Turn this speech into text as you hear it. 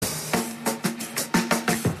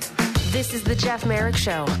This is the Jeff Merrick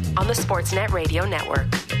Show on the Sportsnet Radio Network.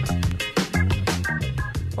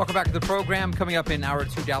 Welcome back to the program. Coming up in hour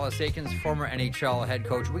two, Dallas Eakins, former NHL head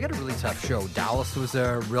coach. We got a really tough show. Dallas was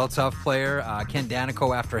a real tough player. Ken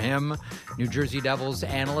Danico after him, New Jersey Devils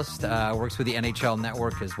analyst, works with the NHL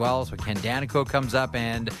Network as well. So Ken Danico comes up,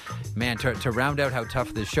 and man, to round out how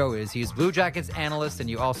tough this show is, he's Blue Jackets analyst, and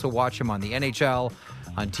you also watch him on the NHL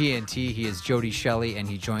on TNT. He is Jody Shelley, and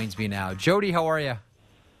he joins me now. Jody, how are you?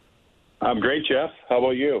 I'm great, Jeff. How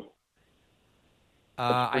about you?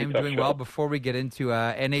 I am doing well. Before we get into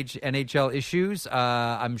NHL issues,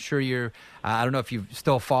 I'm sure you're, I don't know if you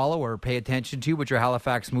still follow or pay attention to, but your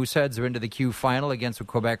Halifax Mooseheads are into the Q final against the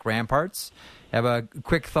Quebec Ramparts. Have a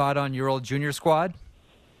quick thought on your old junior squad?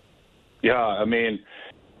 Yeah, I mean,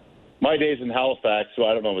 my days in Halifax, so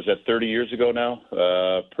I don't know, was that 30 years ago now?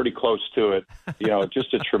 Pretty close to it. You know,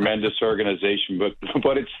 just a tremendous organization,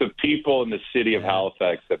 but it's the people in the city of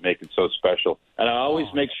Halifax that make it so special. And I always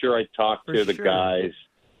make sure I talk to the guys,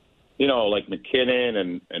 you know, like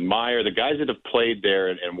McKinnon and Meyer, the guys that have played there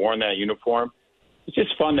and worn that uniform. It's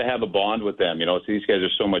just fun to have a bond with them. You know, these guys are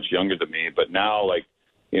so much younger than me, but now, like,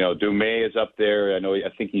 you know, Dumais is up there. I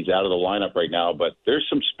think he's out of the lineup right now, but there's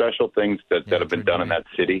some special things that have been done in that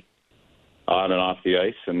city, on and off the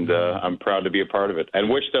ice, and I'm proud to be a part of it. And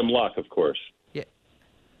wish them luck, of course. Yeah,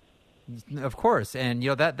 of course. And, you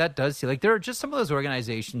know, that does see, like, there are just some of those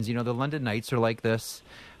organizations, you know, the London Knights are like this,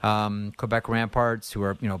 Quebec Ramparts, who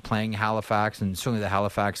are, you know, playing Halifax, and certainly the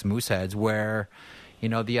Halifax Mooseheads, where, you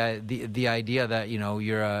know, the idea that, you know,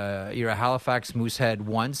 you're a Halifax Moosehead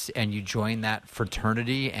once and you join that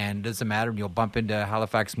fraternity, and it doesn't matter, you'll bump into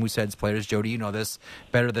Halifax Mooseheads players. Jody, you know this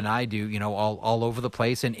better than I do, you know, all over the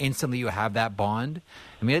place, and instantly you have that bond.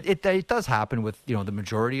 I mean, it does happen with, you know, the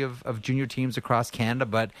majority of junior teams across Canada,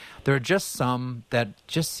 but there are just some that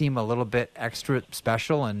just seem a little bit extra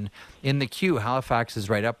special. And in the queue, Halifax is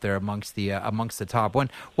right up there amongst the top.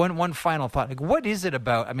 One final thought: like, what is it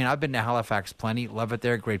about? I mean, I've been to Halifax plenty, love it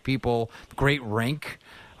there, great people, great rink,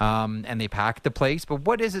 and they pack the place. But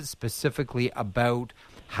what is it specifically about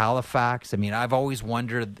Halifax? I mean, I've always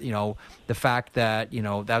wondered, you know, the fact that, you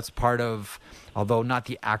know, that's part of, although not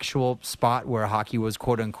the actual spot where hockey was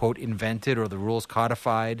quote unquote invented or the rules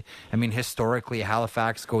codified. I mean, historically,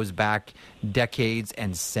 Halifax goes back decades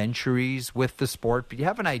and centuries with the sport. But you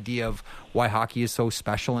have an idea of why hockey is so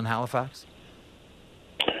special in Halifax?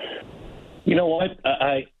 You know what?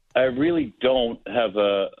 I really don't have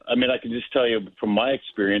I mean, I can just tell you from my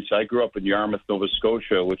experience, I grew up in Yarmouth, Nova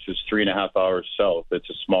Scotia, which is 3.5 hours south. It's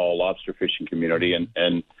a small lobster fishing community.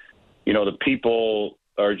 And you know, the people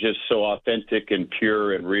are just so authentic and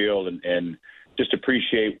pure and real, and just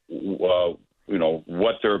appreciate, you know,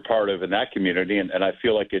 what they're a part of in that community. And I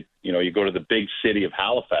feel like it, you know, you go to the big city of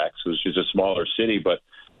Halifax, which is a smaller city, but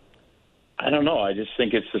I don't know. I just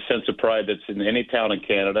think it's the sense of pride that's in any town in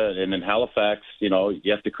Canada. And in Halifax, you know,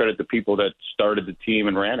 you have to credit the people that started the team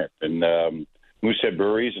and ran it. And Moosehead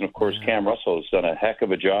Breweries, and, of course, Cam Russell has done a heck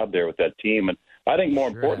of a job there with that team. And I think more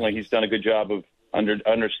importantly, he's done a good job of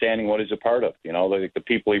understanding what he's a part of, you know, like the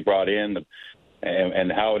people he brought in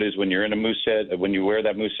and how it is when you're in a Moosehead, when you wear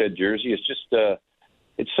that Moosehead jersey. It's just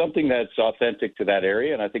it's something that's authentic to that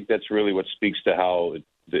area. And I think that's really what speaks to how it's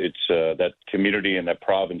that community and that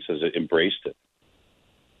province has embraced it.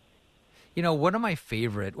 You know, one of my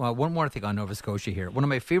favorite, well, one more thing on Nova Scotia here. One of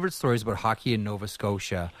my favorite stories about hockey in Nova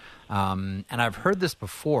Scotia, and I've heard this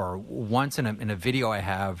before, once in a video I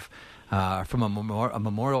have from a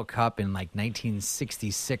Memorial Cup in like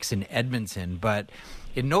 1966 in Edmonton. But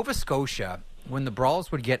in Nova Scotia, when the brawls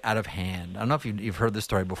would get out of hand, I don't know if you've heard this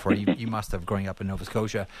story before. You must have, growing up in Nova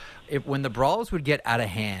Scotia. When the brawls would get out of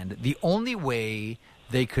hand, the only way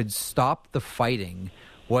they could stop the fighting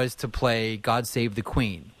was to play God Save the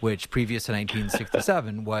Queen, which previous to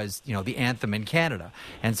 1967 was, you know, the anthem in Canada.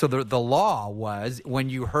 And so the law was, when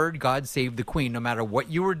you heard God Save the Queen, no matter what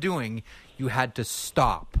you were doing, you had to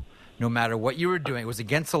stop. No matter what you were doing, it was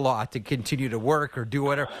against the law to continue to work or do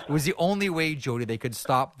whatever. It was the only way, Jody, they could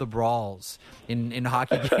stop the brawls in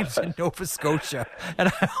hockey games in Nova Scotia. And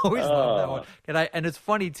I always love that one. And it's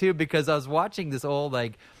funny, too, because I was watching this old,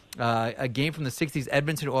 like, a game from the 60s,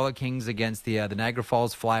 Edmonton Oil Kings against the Niagara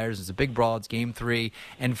Falls Flyers. It's a big brawl. It's game 3.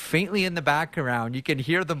 And faintly in the background, you can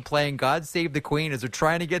hear them playing God Save the Queen as they're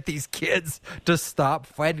trying to get these kids to stop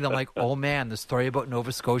fighting. I'm like, oh, man, the story about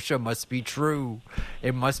Nova Scotia must be true.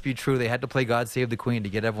 It must be true. They had to play God Save the Queen to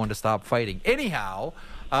get everyone to stop fighting. Anyhow,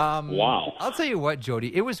 wow. I'll tell you what,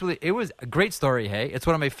 Jody, it was a great story, hey? It's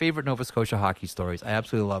one of my favorite Nova Scotia hockey stories. I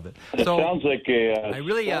absolutely love it. It sounds like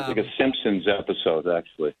a Simpsons episode,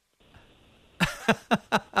 actually.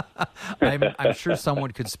 I I'm sure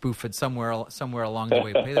someone could spoof it somewhere along the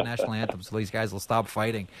way. Play the national anthem so these guys will stop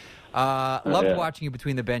fighting. Loved watching you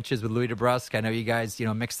between the benches with Louis DeBrusque. I know you guys,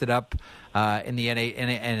 mixed it up in the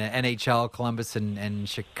NHL, Columbus and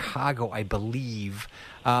Chicago, I believe.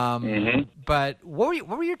 But what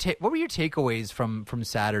were your takeaways from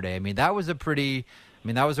Saturday? I mean, that was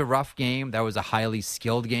a rough game. That was a highly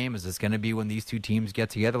skilled game. Is this going to be when these two teams get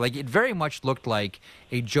together? Like, it very much looked like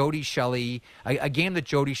a Jody Shelley, a game that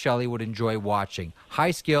Jody Shelley would enjoy watching.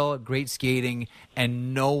 High skill, great skating,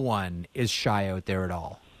 and no one is shy out there at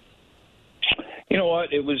all. You know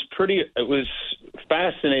what? It was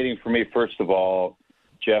fascinating for me, first of all,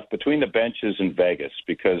 Jeff, between the benches in Vegas,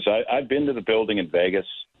 because I've been to the building in Vegas,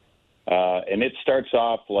 and it starts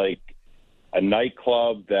off like a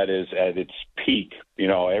nightclub that is at its peak.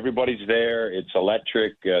 Everybody's there. It's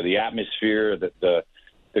electric. The atmosphere,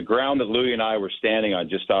 the ground that Louis and I were standing on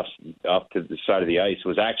just off to the side of the ice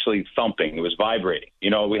was actually thumping. It was vibrating.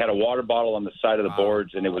 We had a water bottle on the side of the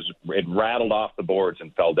boards, and it rattled off the boards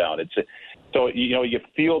and fell down. So you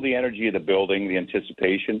feel the energy of the building, the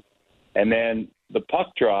anticipation, and then the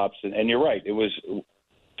puck drops. And you're right. It was,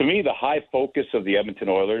 to me, the high focus of the Edmonton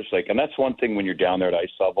Oilers. And that's one thing when you're down there at ice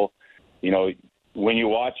level. When you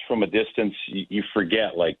watch from a distance, you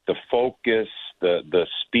forget, the focus, the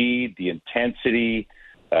speed, the intensity,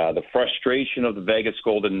 the frustration of the Vegas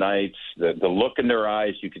Golden Knights, the look in their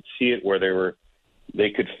eyes. You could see it where they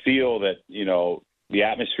could feel that, the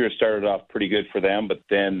atmosphere started off pretty good for them, but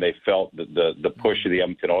then they felt the push of the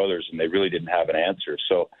Edmonton Oilers, and they really didn't have an answer.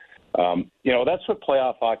 So, that's what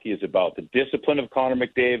playoff hockey is about, the discipline of Connor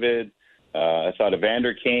McDavid. I thought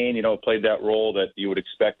Evander Kane, played that role that you would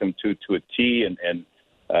expect him to a T, and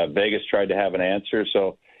Vegas tried to have an answer.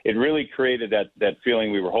 So it really created that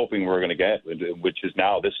feeling we were hoping we were going to get, which is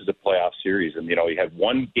now this is a playoff series. And, you had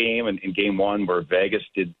one game in game one where Vegas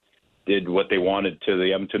did what they wanted to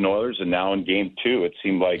the Edmonton Oilers, and now in game two, it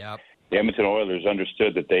seemed like the Edmonton Oilers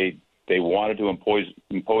understood that they wanted to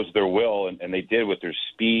impose their will, and they did with their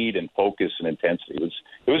speed and focus and intensity.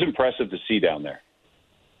 It was impressive to see down there.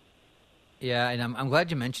 Yeah, and I'm glad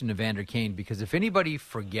you mentioned Evander Kane, because if anybody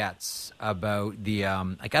forgets about the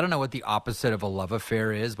I don't know what the opposite of a love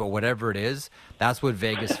affair is, but whatever it is, that's what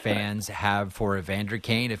Vegas fans have for Evander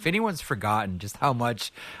Kane. If anyone's forgotten just how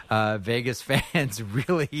much Vegas fans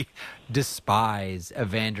really despise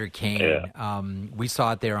Evander Kane, we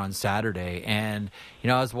saw it there on Saturday, and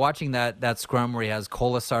I was watching that scrum where he has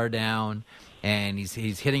Kolasar down. And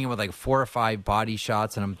he's hitting him with 4 or 5 body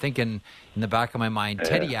shots. And I'm thinking in the back of my mind,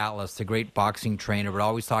 Teddy Atlas, the great boxing trainer, would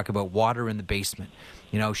always talk about water in the basement.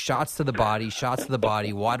 Shots to the body,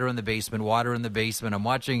 water in the basement, water in the basement. I'm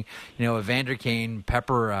watching, Evander Kane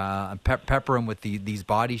pepper him with these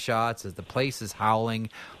body shots as the place is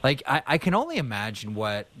howling. I can only imagine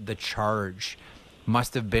what the charge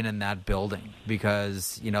must have been in that building,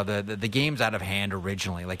 because the game's out of hand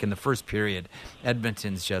originally. In the first period,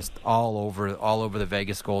 Edmonton's just all over the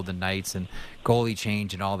Vegas Golden Knights, and goalie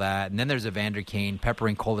change and all that. And then there's Evander Kane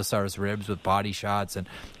peppering Kolasar's ribs with body shots, and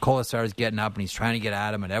Kolasar's getting up and he's trying to get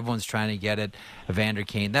at him, and everyone's trying to get at Evander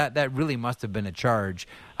Kane. That really must have been a charge.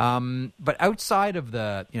 But outside of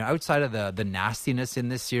the nastiness in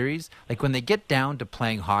this series, when they get down to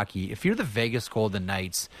playing hockey, if you're the Vegas Golden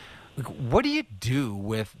Knights, what do you do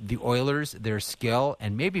with the Oilers, their skill,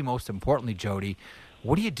 and maybe most importantly, Jody,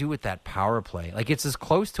 what do you do with that power play? It's as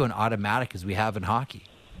close to an automatic as we have in hockey.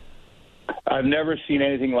 I've never seen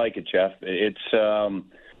anything like it, Jeff. It's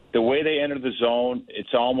the way they enter the zone.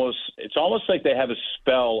 It's almost like they have a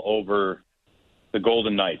spell over the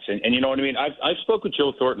Golden Knights. And you know what I mean? I spoke with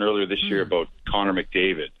Joe Thornton earlier this year about Connor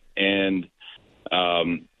McDavid, and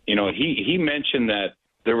he mentioned that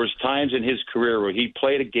there was times in his career where he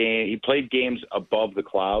played games above the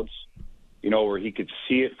clouds, where he could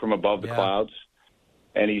see it from above the clouds.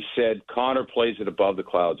 And he said Connor plays it above the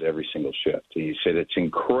clouds every single shift. He said it's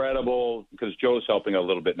incredible, because Joe's helping a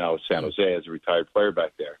little bit now with San Jose as a retired player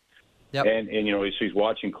back there. Yep. And so he's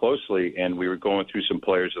watching closely, and we were going through some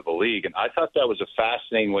players of the league. And I thought that was a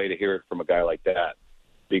fascinating way to hear it from a guy like that,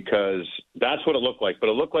 because that's what it looked like. But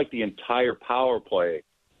it looked like the entire power play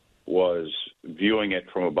was viewing it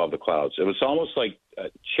from above the clouds. It was almost like a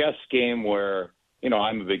chess game where,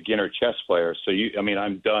 I'm a beginner chess player, so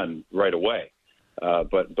I'm done right away.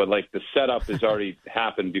 But the setup has already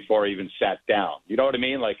happened before I even sat down. You know what I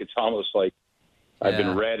mean? It's almost like I've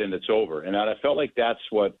been read and it's over. And I felt like that's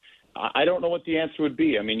what – I don't know what the answer would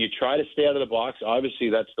be. You try to stay out of the box.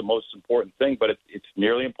 Obviously, that's the most important thing, but it's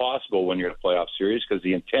nearly impossible when you're in a playoff series, because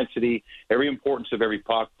the intensity, every importance of every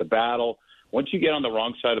puck, the battle – once you get on the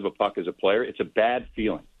wrong side of a puck as a player, it's a bad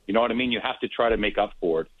feeling. You know what I mean? You have to try to make up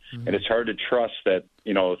for it. Mm-hmm. And it's hard to trust that,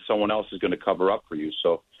 someone else is going to cover up for you.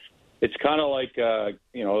 So it's kind of like,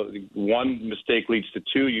 one mistake leads to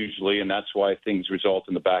two usually, and that's why things result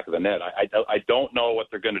in the back of the net. I don't know what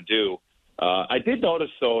they're going to do. I did notice,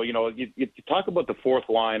 though, you talk about the fourth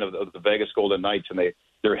line of the Vegas Golden Knights, and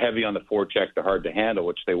they're heavy on the forecheck, they're hard to handle,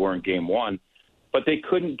 which they were in Game 1. But they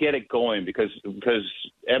couldn't get it going because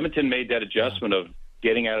Edmonton made that adjustment of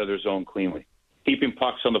getting out of their zone cleanly, keeping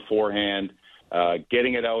pucks on the forehand,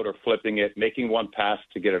 getting it out or flipping it, making one pass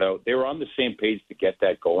to get it out. They were on the same page to get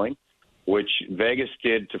that going, which Vegas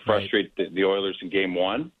did to frustrate the Oilers in Game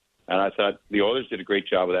 1. And I thought the Oilers did a great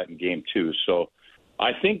job of that in Game 2. So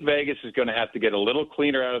I think Vegas is going to have to get a little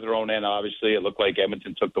cleaner out of their own end, obviously. It looked like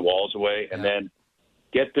Edmonton took the walls away, and then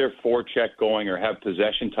get their forecheck going or have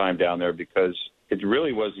possession time down there, because it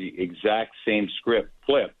really was the exact same script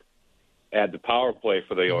flipped at the power play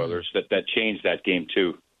for the Oilers that changed that game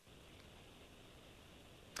too.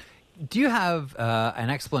 Do you have an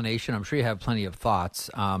explanation? I'm sure you have plenty of thoughts.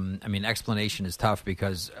 Explanation is tough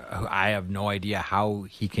because I have no idea how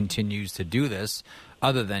he continues to do this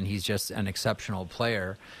other than he's just an exceptional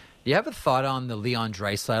player. Do you have a thought on the Leon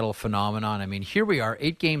Draisaitl phenomenon? I mean, here we are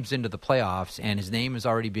 8 games into the playoffs, and his name is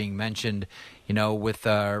already being mentioned, with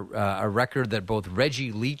a record that both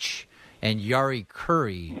Reggie Leach and Yari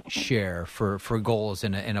Curry share for goals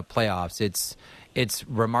in a playoffs. It's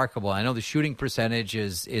remarkable. I know the shooting percentage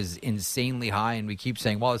is insanely high, and we keep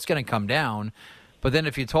saying, well, it's going to come down. But then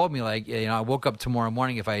if you told me, I woke up tomorrow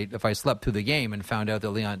morning, if I slept through the game and found out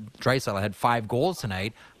that Leon Draisaitl had 5 goals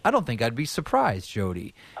tonight, I don't think I'd be surprised,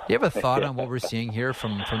 Jody. Do you have a thought on what we're seeing here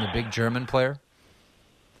from the big German player?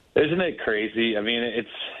 Isn't it crazy? I mean,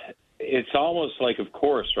 it's almost like, of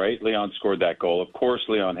course, right? Leon scored that goal. Of course,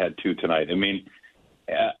 Leon had 2 tonight. I mean,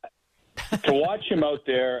 to watch him out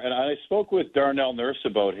there, and I spoke with Darnell Nurse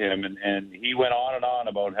about him, and he went on and on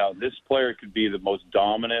about how this player could be the most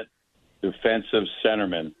dominant defensive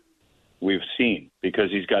centerman we've seen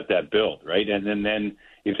because he's got that build, right? And then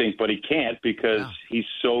you think, but he can't because he's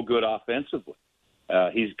so good offensively.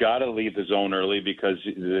 He's got to leave the zone early because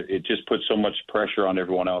it just puts so much pressure on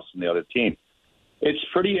everyone else in the other team. It's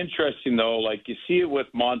pretty interesting, though. Like, you see it with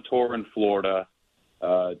Montour in Florida.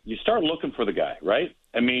 You start looking for the guy, right?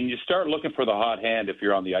 I mean, you start looking for the hot hand if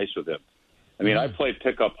you're on the ice with him. I mean, I play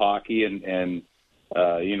pickup hockey, and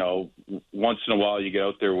once in a while you get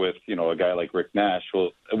out there with, a guy like Rick Nash.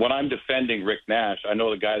 Well, when I'm defending Rick Nash, I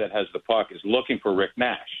know the guy that has the puck is looking for Rick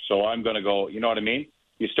Nash. So I'm going to go, you know what I mean?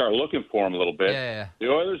 You start looking for him a little bit. Yeah. The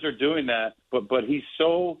Oilers are doing that, but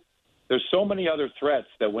there's so many other threats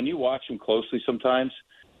that when you watch him closely sometimes,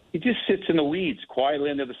 he just sits in the weeds quietly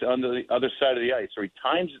on the other side of the ice, or he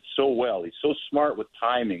times it so well. He's so smart with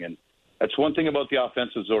timing, and that's one thing about the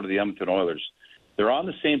offensive zone of the Edmonton Oilers. They're on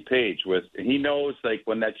the same page with, he knows like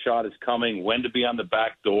when that shot is coming, when to be on the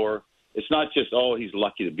back door. It's not just, he's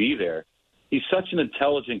lucky to be there. He's such an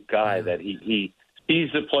intelligent guy that he sees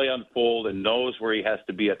the play unfold and knows where he has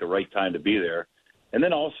to be at the right time to be there. And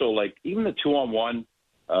then also, like, even the 2-on-1,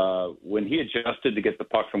 when he adjusted to get the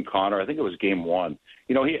puck from Connor, I think it was Game 1,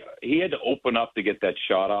 he had to open up to get that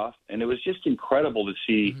shot off. And it was just incredible to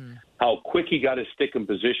see how quick he got his stick in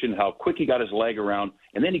position, how quick he got his leg around,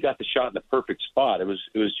 and then he got the shot in the perfect spot. It was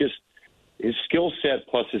just his skill set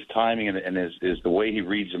plus his timing and his the way he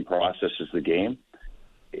reads and processes the game.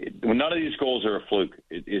 None of these goals are a fluke.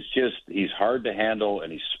 It's just he's hard to handle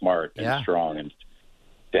and he's smart and strong. And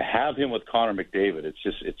to have him with Connor McDavid,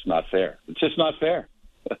 it's not fair. It's just not fair.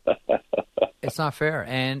 It's not fair,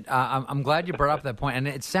 and I'm glad you brought up that point. And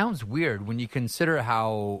it sounds weird when you consider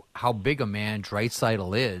how big a man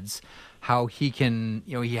Draisaitl is, how he can,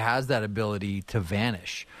 he has that ability to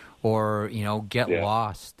vanish or get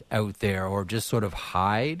lost out there or just sort of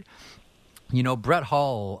hide. Brett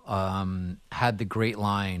Hull had the great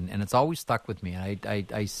line, and it's always stuck with me.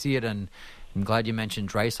 I see it, and I'm glad you mentioned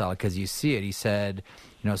Draisaitl because you see it. He said,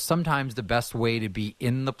 sometimes the best way to be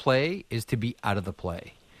in the play is to be out of the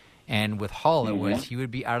play. And with Hull, it was he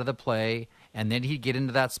would be out of the play, and then he'd get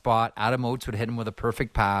into that spot. Adam Oates would hit him with a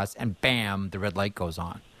perfect pass, and bam, the red light goes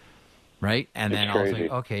on, right? And then I was like,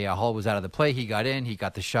 okay, Hull was out of the play. He got in, he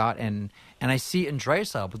got the shot, and I see it in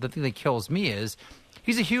Draisaitl. But the thing that kills me is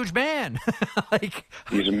he's a huge man.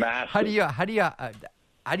 He's massive. How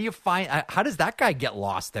do you find? How does that guy get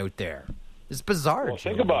lost out there? It's bizarre. Well,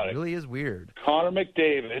 think about it. It really is weird. Connor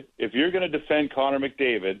McDavid, if you're going to defend Connor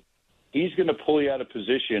McDavid, he's going to pull you out of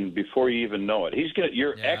position before you even know it. He's going to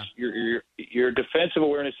your defensive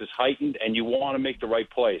awareness is heightened, and you want to make the right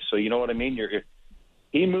play. So you know what I mean.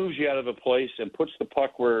 He moves you out of a place and puts the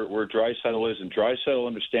puck where Draisaitl is, and Draisaitl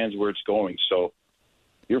understands where it's going. So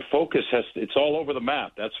your focus it's all over the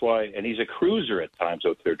map. That's why, and he's a cruiser at times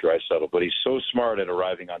out there, Draisaitl, but he's so smart at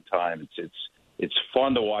arriving on time. It's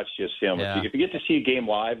fun to watch just him. Yeah. If you get to see a game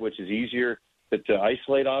live, which is easier to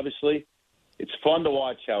isolate, obviously, it's fun to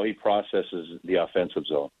watch how he processes the offensive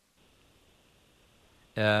zone.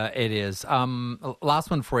 It is. Last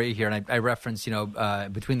one for you here, and I referenced,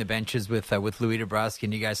 between the benches with Louis DeBrusque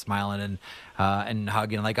and you guys smiling and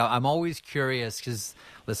hugging. Like, I'm always curious because,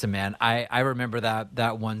 listen, man, I remember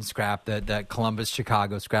that one scrap, that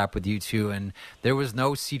Columbus-Chicago scrap with you two, and there was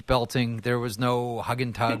no seat belting, there was no hug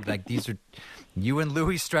and tug. Like, these are you and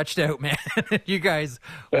Louis stretched out, man. You guys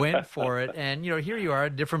went for it, and here you are,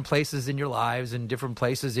 different places in your lives and different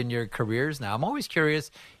places in your careers now. I'm always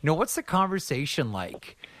curious, what's the conversation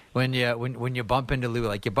like when you bump into Louis?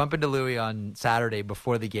 Like, you bump into Louis on Saturday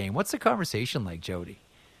before the game. What's the conversation like, Jody?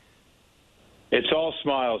 It's all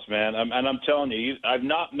smiles, man. I'm telling you, I've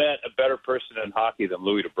not met a better person in hockey than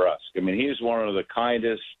Louis DeBrusque. I mean, he's one of the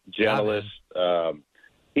kindest, gentlest.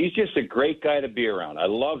 He's just a great guy to be around. I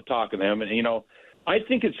love talking to him. And, I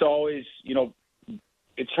think it's always,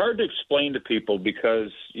 it's hard to explain to people because,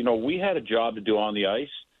 we had a job to do on the ice,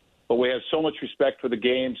 but we have so much respect for the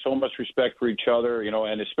game, so much respect for each other,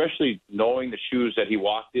 and especially knowing the shoes that he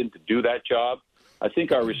walked in to do that job. I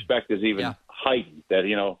think our respect is even heightened that,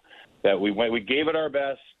 that we gave it our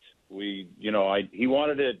best. He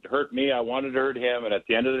wanted to hurt me. I wanted to hurt him. And at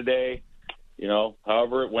the end of the day,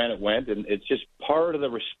 however it went. And it's just part of the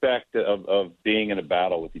respect of being in a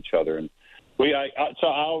battle with each other. And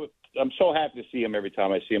I'm so happy to see him every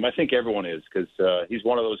time I see him. I think everyone is because he's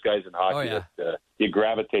one of those guys in hockey that you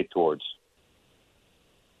gravitate towards.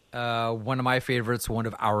 One of my favorites, one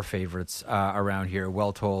of our favorites around here,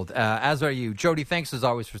 well told. As are you. Jody, thanks as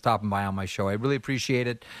always for stopping by on my show. I really appreciate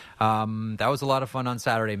it. That was a lot of fun on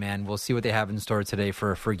Saturday, man. We'll see what they have in store today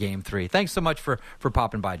for Game 3. Thanks so much for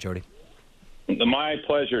popping by, Jody. My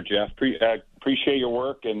pleasure, Jeff. Appreciate your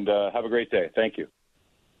work, and have a great day. Thank you.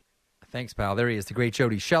 Thanks, pal. There he is, the great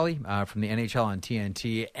Jody Shelley from the NHL on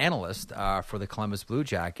TNT, analyst for the Columbus Blue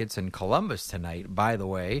Jackets. And Columbus tonight, by the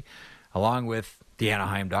way, along with the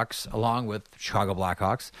Anaheim Ducks, along with Chicago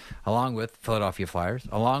Blackhawks, along with Philadelphia Flyers,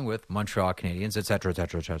 along with Montreal Canadiens,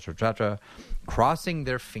 etc., crossing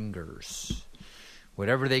their fingers.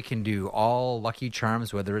 Whatever they can do, all lucky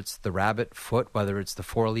charms, whether it's the rabbit foot, whether it's the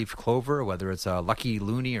four-leaf clover, whether it's a lucky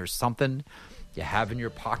loonie or something you have in your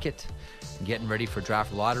pocket, getting ready for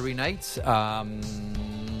draft lottery nights.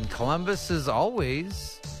 Columbus has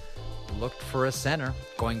always looked for a center,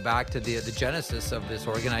 going back to the genesis of this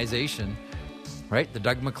organization, right? The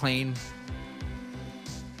Doug McLean,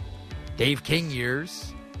 Dave King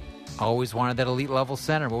years, always wanted that elite level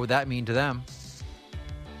center. What would that mean to them?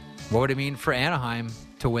 What would it mean for Anaheim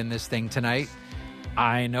to win this thing tonight?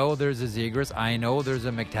 I know there's a Zegras. I know there's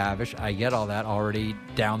a McTavish. I get all that already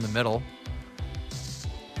down the middle.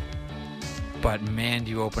 But, man,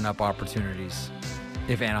 do you open up opportunities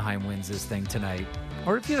if Anaheim wins this thing tonight.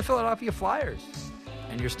 Or if you're the Philadelphia Flyers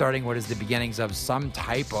and you're starting what is the beginnings of some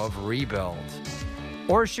type of rebuild.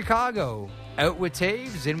 Or Chicago, out with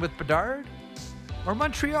Taves, in with Bedard. Or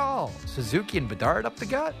Montreal, Suzuki and Bedard up the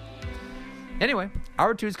gut. Anyway,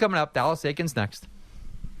 hour 2 is coming up. Dallas Aikens next.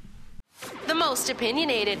 The most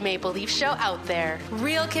opinionated Maple Leaf show out there.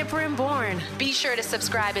 Real Kipper and Bourne. Be sure to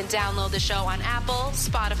subscribe and download the show on Apple,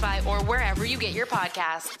 Spotify, or wherever you get your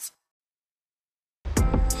podcasts.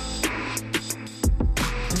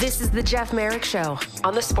 This is the Jeff Merrick Show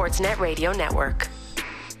on the Sportsnet Radio Network.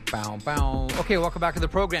 Bow, bow. Okay, welcome back to the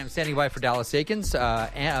program. Standing by for Dallas Aikens,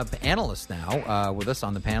 analyst now with us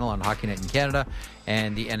on the panel on Hockey Night in Canada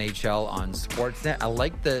and the NHL on Sportsnet. I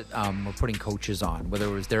like that we're putting coaches on, whether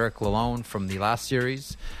it was Derek Lalonde from the last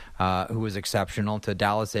series, who was exceptional, to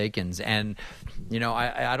Dallas Aikens. And,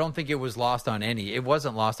 I don't think it was lost on any. It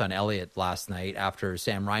wasn't lost on Elliott last night after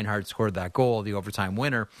Sam Reinhart scored that goal, the overtime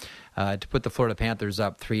winner, to put the Florida Panthers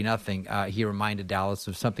up 3-0. He reminded Dallas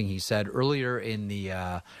of something he said earlier in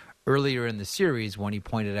the series when he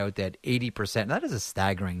pointed out that 80%, that is a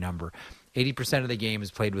staggering number, 80% of the game is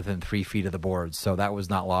played within 3 feet of the boards. So that was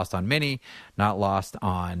not lost on Minnie, not lost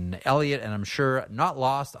on Elliott, and I'm sure not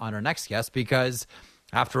lost on our next guest because,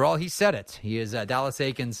 after all, he said it. He is Dallas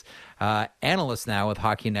Aikens, analyst now with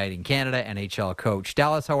Hockey Night in Canada, NHL coach.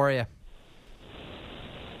 Dallas, how are you?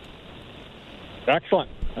 Excellent.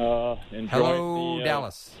 Hello,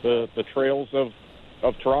 Dallas. The trails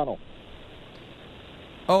of Toronto.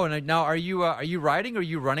 Oh, and now are you riding or are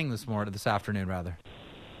you running this afternoon rather?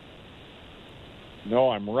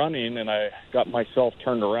 No, I'm running, and I got myself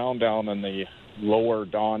turned around down in the lower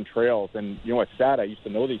dawn trails. And, it's sad. I used to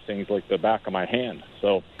know these things like the back of my hand.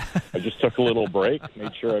 So I just took a little break,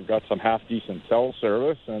 made sure I've got some half-decent cell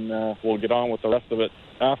service, and we'll get on with the rest of it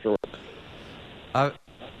afterwards.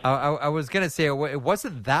 I was going to say, it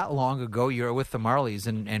wasn't that long ago you were with the Marlies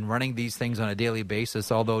and running these things on a daily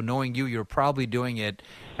basis, although knowing you're probably doing it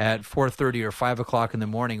at 4:30 or 5 o'clock in the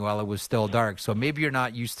morning while it was still dark. So maybe you're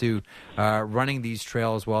not used to running these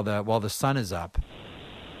trails while the sun is up.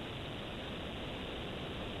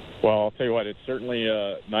 Well, I'll tell you what, it's certainly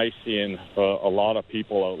nice seeing a lot of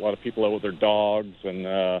people out with their dogs. And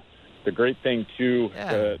the great thing, too,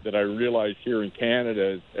 that I realize here in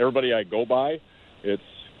Canada is everybody I go by, it's,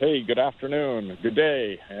 hey, good afternoon, good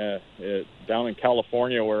day. Down in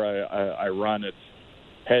California where I run, it's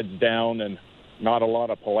heads down and not a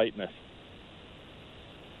lot of politeness.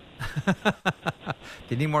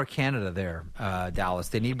 They need more Canada there, Dallas.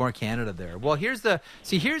 They need more Canada there. Well, here's the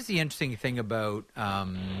interesting thing about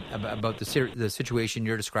the situation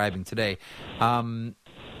you're describing today.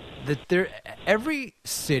 That every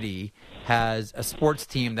city has a sports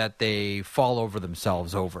team that they fall over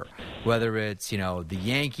themselves over, whether it's the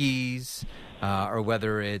Yankees or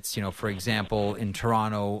whether it's for example in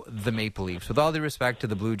Toronto the Maple Leafs. With all due respect to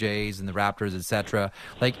the Blue Jays and the Raptors, etc.,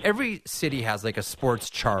 like every city has like a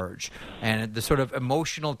sports charge, and the sort of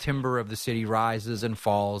emotional timber of the city rises and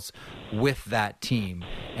falls with that team.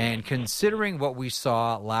 And considering what we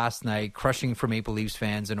saw last night, crushing for Maple Leafs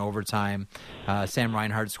fans in overtime, Sam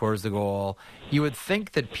Reinhart scores the goal. You would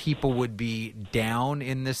think that people would be down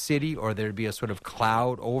in this city, or there'd be a sort of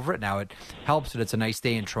cloud over it. Now, it helps that it's a nice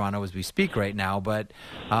day in Toronto as we speak right now, but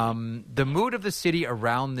the mood of the city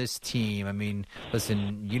around this team, I mean,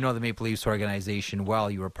 listen, you know the Maple Leafs organization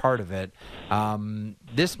well. You were part of it.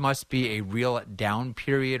 This must be a real down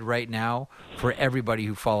period right now for everybody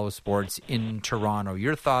who follows sports in Toronto.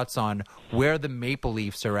 Your thoughts on where the Maple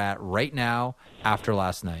Leafs are at right now after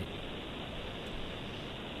last night?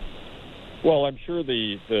 Well, I'm sure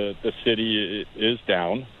the city is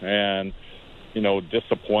down, and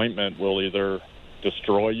disappointment will either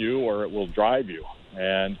destroy you or it will drive you,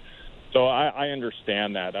 and so I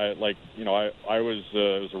understand that. It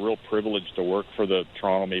was a real privilege to work for the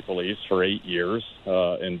Toronto Maple Leafs for 8 years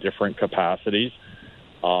in different capacities.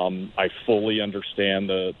 I fully understand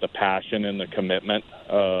the passion and the commitment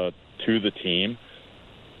to the team.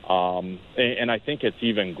 And I think it's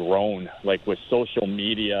even grown, like with social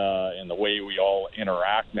media and the way we all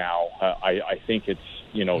interact now. I think it's,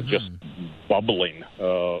 just bubbling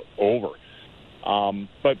over.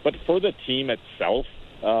 But for the team itself,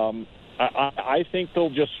 I think they'll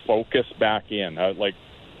just focus back in.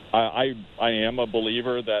 I am a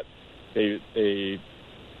believer that they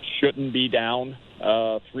shouldn't be down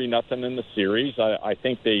 3-0 in the series. I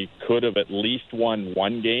think they could have at least won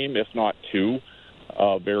one game, if not two,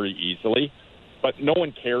 very easily. But no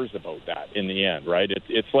one cares about that in the end, right?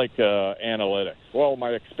 It's like analytics. Well, my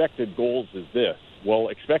expected goals is this. Well,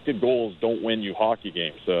 expected goals don't win you hockey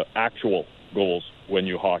games. Actual goals win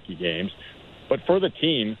you hockey games. But for the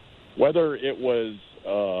team, whether it was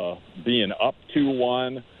being up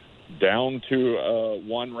 2-1, down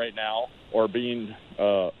 2-1 right now, or being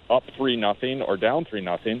up 3-0 or down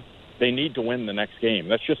 3-0, they need to win the next game.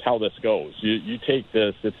 That's just how this goes. You take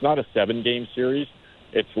this, it's not a 7-game series.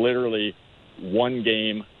 It's literally one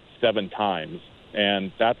game 7 times,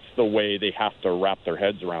 and that's the way they have to wrap their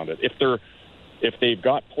heads around it. If they've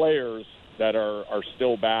got players that are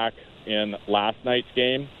still back in last night's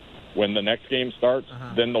game, when the next game starts,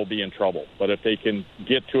 then they'll be in trouble. But if they can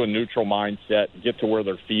get to a neutral mindset, get to where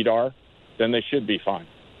their feet are, then they should be fine.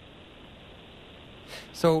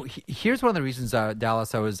 So here's one of the reasons,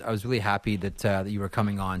 Dallas, I was really happy that you were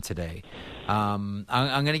coming on today. I'm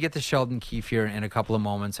going to get to Sheldon Keefe here in a couple of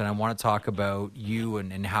moments, and I want to talk about you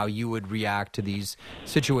and how you would react to these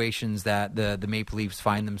situations that the Maple Leafs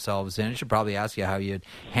find themselves in. I should probably ask you how you'd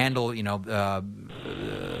handle,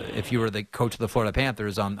 if you were the coach of the Florida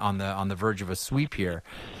Panthers on the verge of a sweep here.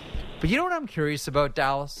 But you know what I'm curious about,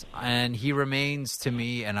 Dallas? And he remains to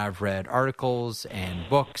me, and I've read articles and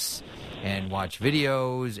books and watched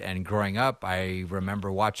videos, and growing up, I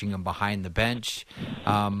remember watching him behind the bench.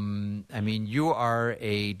 You are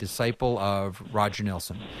a disciple of Roger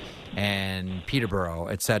Nilsson and Peterborough,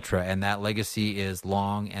 etc., and that legacy is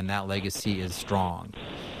long and that legacy is strong.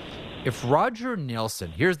 If Roger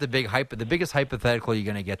Nilsson, here's the biggest hypothetical you're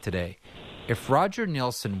going to get today. If Roger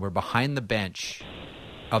Nilsson were behind the bench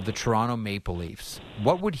of the Toronto Maple Leafs,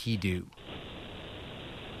 what would he do?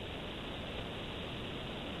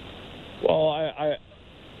 Well, I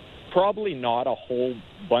probably not a whole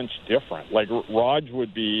bunch different. Like Raj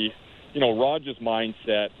would be, Raj's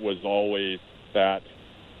mindset was always that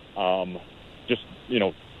just,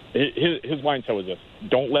 his mindset was this: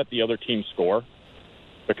 don't let the other team score,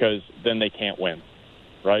 because then they can't win,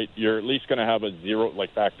 right? You're at least going to have a zero.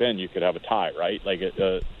 Like back then, you could have a tie, right? Like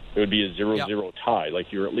it would be a 0-0 tie.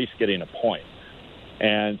 Like you're at least getting a point.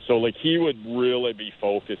 And so, like, he would really be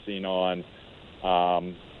focusing on,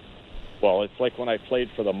 it's like when I played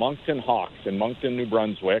for the Moncton Hawks in Moncton, New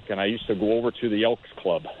Brunswick, and I used to go over to the Elks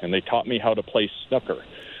Club, and they taught me how to play snooker.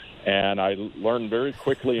 And I learned very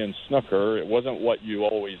quickly in snooker, it wasn't what you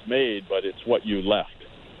always made, but it's what you left.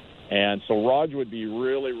 And so Raj would be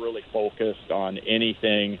really, really focused on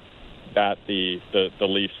anything that the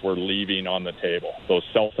Leafs were leaving on the table, those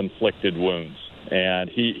self-inflicted wounds. And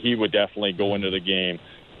he would definitely go into the game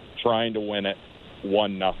trying to win it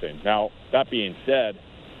 1-0. Now, that being said,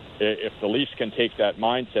 if the Leafs can take that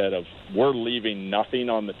mindset of we're leaving nothing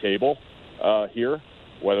on the table here,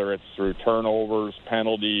 whether it's through turnovers,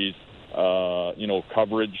 penalties,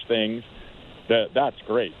 coverage things, that's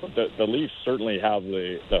great. But the Leafs certainly have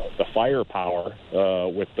the firepower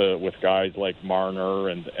with guys like Marner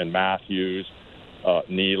and Matthews,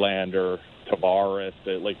 Nylander, Tavares.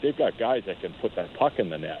 They've got guys that can put that puck in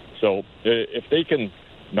the net. So if they can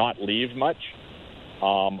not leave much,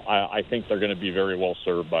 I think they're going to be very well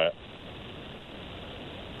served by it.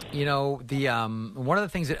 The one of the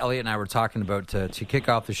things that Elliot and I were talking about to kick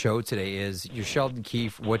off the show today is your Sheldon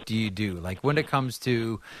Keefe. What do you do? Like when it comes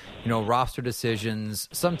to, roster decisions,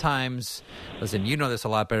 sometimes, listen, you know this a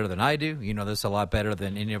lot better than I do. You know this a lot better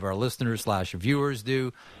than any of our listeners/viewers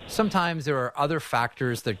do. Sometimes there are other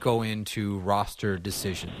factors that go into roster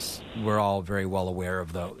decisions. We're all very well aware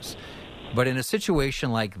of those. But in a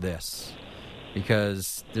situation like this,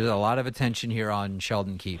 because there's a lot of attention here on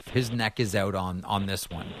Sheldon Keefe. His neck is out on this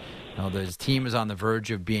one. His team is on the verge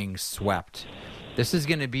of being swept. This is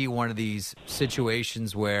going to be one of these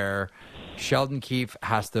situations where Sheldon Keefe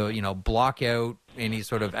has to, block out any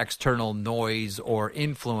sort of external noise or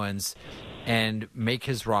influence and make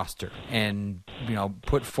his roster and,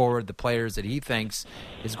 put forward the players that he thinks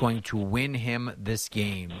is going to win him this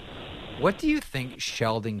game. What do you think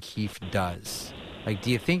Sheldon Keefe does? Like,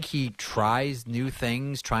 do you think he tries new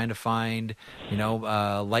things, trying to find,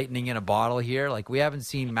 lightning in a bottle here? Like, we haven't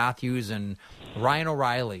seen Matthews and Ryan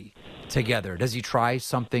O'Reilly together. Does he try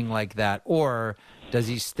something like that? Or does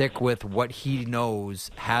he stick with what he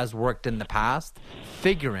knows has worked in the past,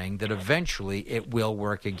 figuring that eventually it will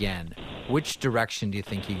work again? Which direction do you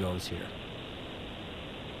think he goes here?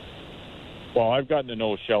 Well, I've gotten to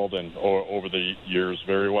know Sheldon over the years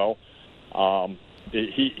very well.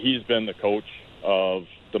 He's been the coach of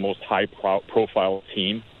the most high-profile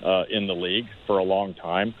team in the league for a long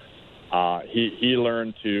time. He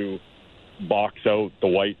learned to box out the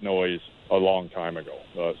white noise a long time ago.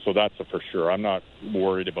 So that's a for sure. I'm not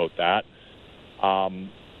worried about that. And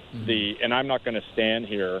I'm not going to stand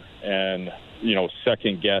here and,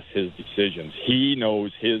 second-guess his decisions. He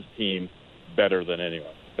knows his team better than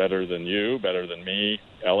anyone, better than you, better than me,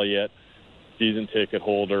 Elliot, season ticket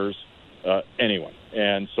holders, anyone.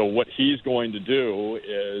 And so what he's going to do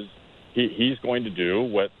is he's going to do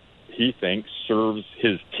what he thinks serves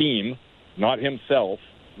his team, not himself,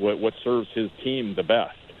 what serves his team the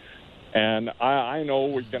best. And I know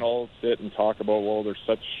we can all sit and talk about, there's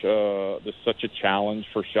such a challenge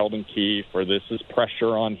for Sheldon Keefe, or this is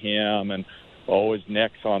pressure on him, and his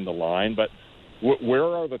neck's on the line. But where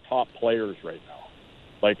are the top players right now?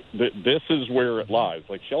 Like, this is where it lies.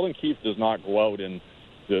 Like, Sheldon Keefe does not go out and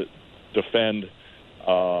defend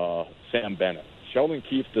Sam Bennett. Sheldon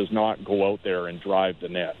Keefe does not go out there and drive the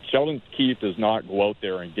net. Sheldon Keefe does not go out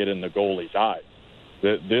there and get in the goalie's eyes.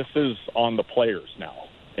 This is on the players now.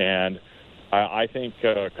 And I think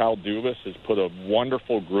Kyle Dubas has put a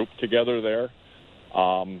wonderful group together there.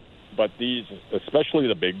 But these, especially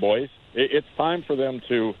the big boys, it's time for them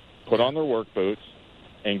to put on their work boots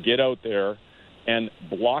and get out there and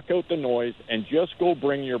block out the noise and just go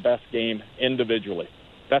bring your best game individually.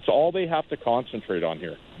 That's all they have to concentrate on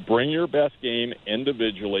here. Bring your best game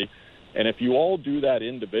individually. And if you all do that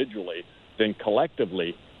individually, then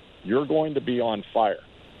collectively, you're going to be on fire.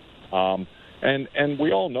 And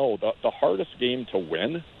we all know the hardest game to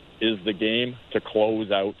win is the game to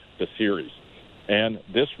close out the series. And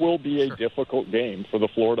this will be a difficult game for the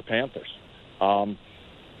Florida Panthers.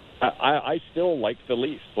 I still like the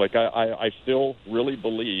Leafs. Like, I still really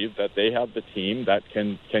believe that they have the team that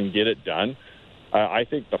can get it done. I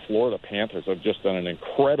think the Florida Panthers have just done an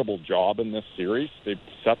incredible job in this series. They've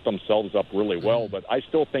set themselves up really well, but I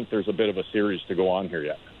still think there's a bit of a series to go on here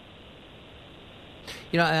yet.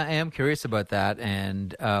 I am curious about that,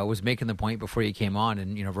 and was making the point before you came on,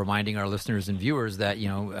 and reminding our listeners and viewers that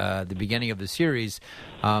the beginning of the series,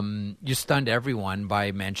 you stunned everyone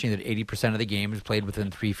by mentioning that 80% of the game is played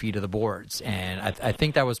within 3 feet of the boards, and I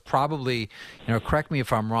think that was probably, correct me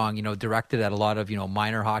if I'm wrong, directed at a lot of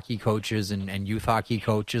minor hockey coaches and youth hockey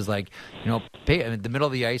coaches, like the middle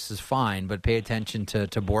of the ice is fine, but pay attention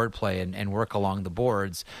to board play and work along the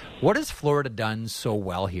boards. What has Florida done so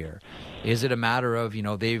well here? Is it a matter of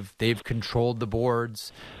they've controlled the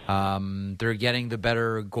boards, they're getting the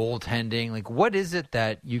better goaltending? Like, what is it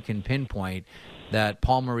that you can pinpoint that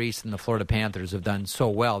Paul Maurice and the Florida Panthers have done so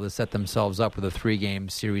well to set themselves up with a 3-game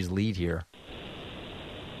series lead here?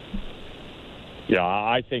 Yeah,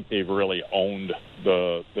 I think they've really owned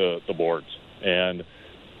the boards, and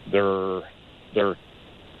they're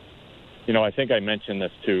I think I mentioned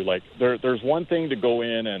this too. Like, there's one thing to go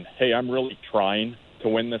in and, hey, I'm really trying to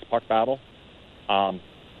win this puck battle,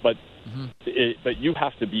 but you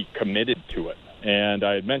have to be committed to it. And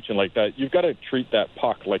I had mentioned like that you've got to treat that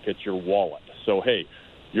puck like it's your wallet. So hey,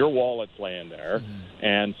 your wallet's laying there,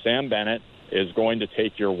 and Sam Bennett is going to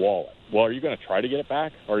take your wallet. Well, are you going to try to get it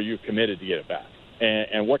back, or are you committed to get it back?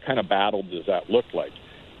 And what kind of battle does that look like?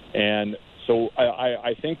 And so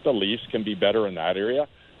I think the Leafs can be better in that area.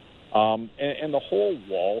 And the whole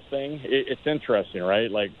wall thing, it's interesting, right?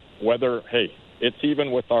 Like whether, hey, it's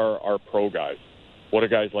even with our pro guys. What do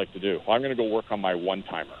guys like to do? Well, I'm going to go work on my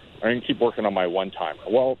one-timer. I'm going to keep working on my one-timer.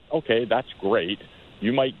 Well, okay, that's great.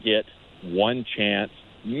 You might get one chance,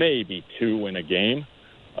 maybe two in a game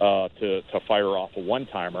to fire off a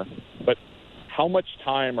one-timer. But how much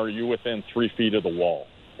time are you within 3 feet of the wall?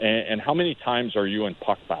 And how many times are you in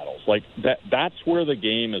puck battles? Like that's where the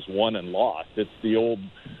game is won and lost. It's the old,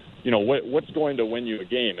 what's going to win you a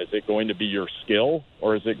game? Is it going to be your skill,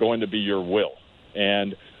 or is it going to be your will?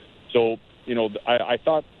 And so, I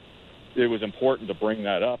thought it was important to bring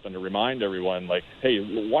that up and to remind everyone, like, hey,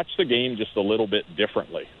 watch the game just a little bit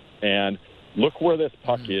differently. And look where this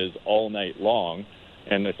puck is all night long.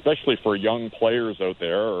 And especially for young players out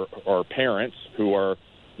there or parents who are,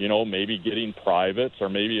 maybe getting privates, or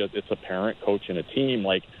maybe it's a parent coaching a team,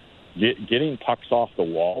 like getting pucks off the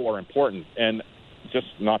wall are important. And just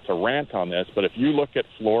not to rant on this, but if you look at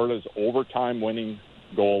Florida's overtime winning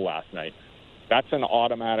goal last night, that's an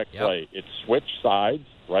automatic play. It's switched sides,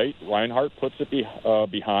 right? Reinhart puts it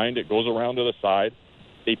behind. It goes around to the side.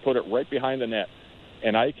 They put it right behind the net.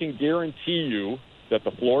 And I can guarantee you that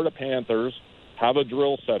the Florida Panthers have a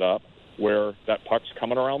drill set up where that puck's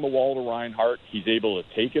coming around the wall to Reinhart. He's able to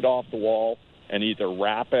take it off the wall and either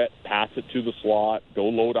wrap it, pass it to the slot, go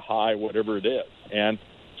low to high, whatever it is. And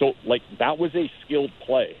so, that was a skilled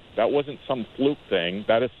play. That wasn't some fluke thing.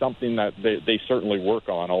 That is something that they certainly work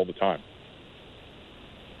on all the time.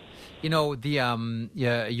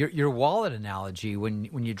 Your wallet analogy,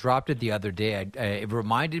 when you dropped it the other day, it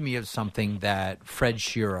reminded me of something that Fred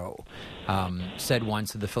Shiro said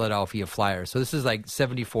once to the Philadelphia Flyers. So this is like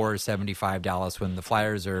 74 or 75 Dallas when the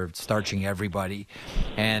Flyers are starching everybody.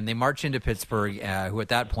 And they march into Pittsburgh, who at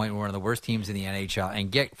that point were one of the worst teams in the NHL, and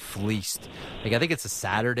get fleeced. Like, I think it's a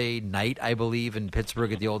Saturday night, I believe, in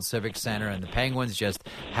Pittsburgh at the old Civic Center, and the Penguins just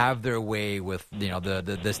have their way with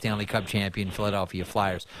the Stanley Cup champion Philadelphia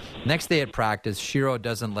Flyers. Next day at practice, Shiro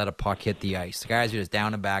doesn't let a puck hit the ice. The guys are just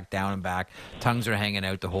down and back, tongues are hanging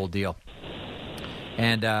out, the whole deal.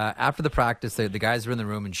 And after the practice, the guys are in the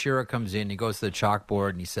room, and Shiro comes in. He goes to the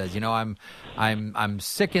chalkboard and he says, I'm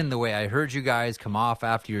sickened the way I heard you guys come off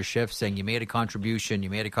after your shift saying you made a contribution. You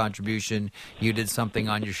did something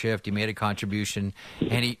on your shift. You made a contribution.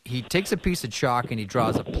 And he takes a piece of chalk and he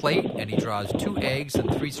draws a plate, and he draws 2 eggs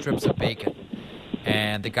and 3 strips of bacon.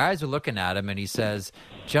 And the guys are looking at him, and he says,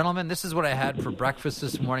 gentlemen, this is what I had for breakfast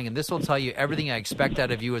this morning, and this will tell you everything I expect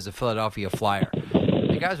out of you as a Philadelphia Flyer.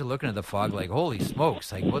 The guys are looking at the fog like, holy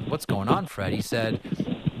smokes, like what's going on, Fred? He said,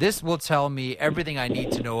 this will tell me everything I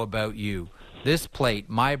need to know about you. This plate,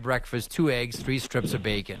 my breakfast, 2 eggs, 3 strips of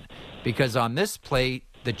bacon. Because on this plate,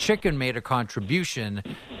 the chicken made a contribution,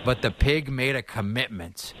 but the pig made a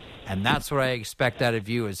commitment. And that's what I expect out of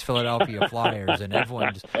you as Philadelphia Flyers. And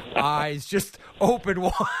everyone's eyes just open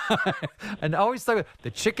wide. And I always thought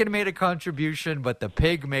the chicken made a contribution, but the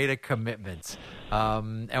pig made a commitment.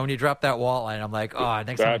 And when you drop that wall line, I'm like,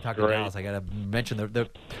 next time I talk to Dallas, I got to mention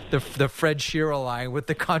the Fred Shiro line with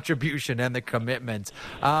the contribution and the commitment.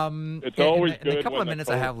 It's always good. In a couple of minutes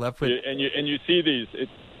I have left with, and you see these.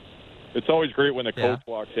 It's always great when the coach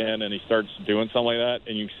walks in and he starts doing something like that,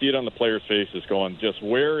 and you see it on the players' faces going, just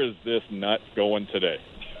where is this nut going today?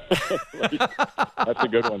 That's a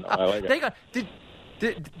good one. I like it.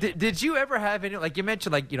 Did you ever have any, like you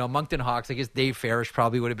mentioned, like, Moncton Hawks, I guess Dave Farish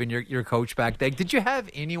probably would have been your coach back then. Did you have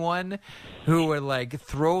anyone who would like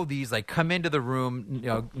throw these, like come into the room,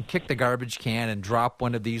 kick the garbage can and drop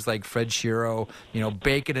one of these like Fred Shiro,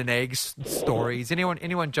 bacon and eggs stories?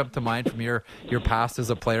 Anyone jump to mind from your past as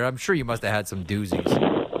a player? I'm sure you must have had some doozies.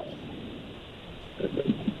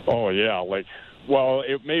 Oh yeah,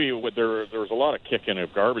 there was a lot of kicking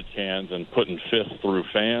of garbage cans and putting fists through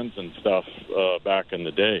fans and stuff back in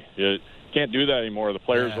the day. You can't do that anymore. The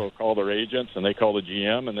players will call their agents and they call the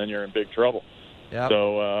GM, and then you're in big trouble. Yep.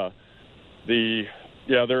 So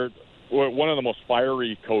one of the most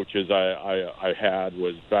fiery coaches I had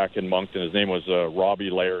was back in Moncton. His name was Robbie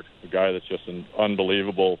Laird, a guy that's just an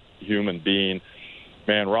unbelievable human being.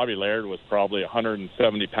 Man, Robbie Laird was probably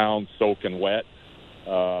 170 pounds soaking wet.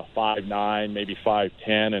 5'9", maybe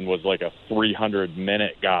 5'10", and was like a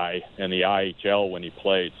 300-minute guy in the IHL when he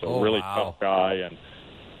played. So tough guy, and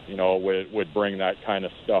would bring that kind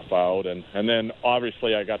of stuff out. And then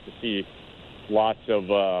obviously I got to see lots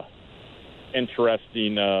of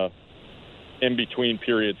interesting in-between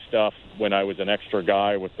period stuff when I was an extra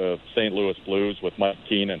guy with the St. Louis Blues with Mike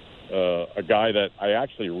Keenan, a guy that I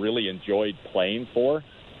actually really enjoyed playing for,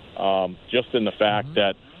 just in the fact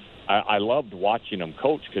that I loved watching him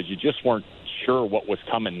coach because you just weren't sure what was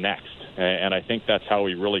coming next. And I think that's how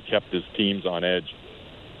he really kept his teams on edge.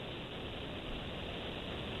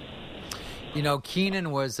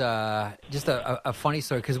 Keenan was just a funny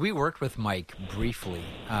story because we worked with Mike briefly.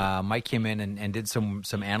 Mike came in and did some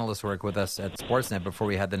analyst work with us at Sportsnet before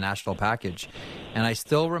we had the national package. And I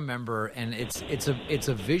still remember, and it's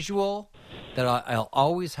a visual that I'll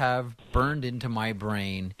always have burned into my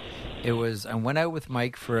brain. It was, I went out with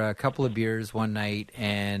Mike for a couple of beers one night,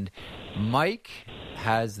 and Mike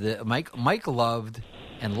loved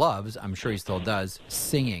and loves, I'm sure he still does,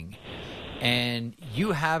 singing. And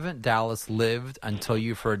you haven't, Dallas, lived until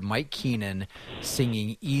you've heard Mike Keenan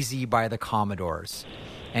singing Easy by the Commodores.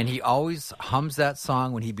 And he always hums that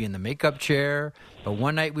song when he'd be in the makeup chair. But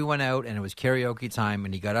one night we went out and it was karaoke time,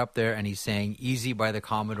 and he got up there and he sang Easy by the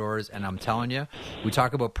Commodores. And I'm telling you, we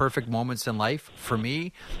talk about perfect moments in life. For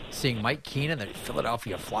me, seeing Mike Keenan, the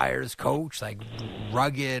Philadelphia Flyers coach, like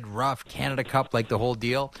rugged, rough, Canada Cup, like the whole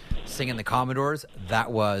deal, singing the Commodores,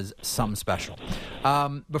 that was something special.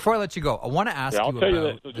 Before I let you go, I want to ask you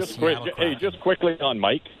about just quickly on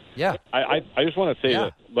Mike. Yeah. I just want to say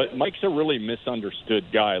that, but Mike's a really misunderstood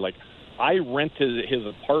guy. Like, I rented his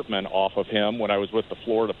apartment off of him when I was with the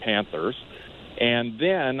Florida Panthers, and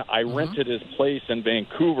then I rented his place in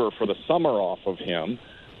Vancouver for the summer off of him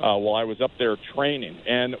while I was up there training.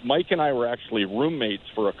 And Mike and I were actually roommates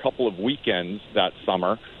for a couple of weekends that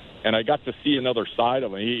summer, and I got to see another side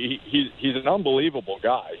of him. He's an unbelievable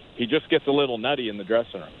guy. He just gets a little nutty in the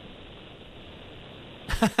dressing room.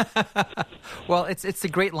 Well, it's a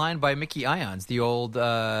great line by Mickey Ions, the old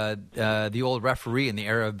referee in the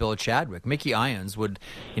era of Bill Chadwick. Mickey Ions would,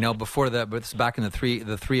 before this back in the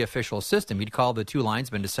three official system, he'd call the two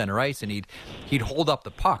linesmen to center ice, and he'd hold up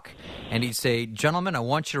the puck, and he'd say, "Gentlemen, I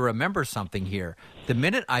want you to remember something here. The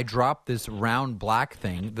minute I drop this round black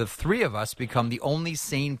thing, the three of us become the only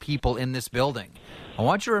sane people in this building. I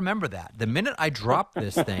want you to remember that. The minute I drop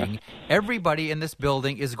this thing, everybody in this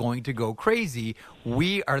building is going to go crazy.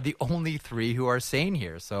 We are the only three who are sane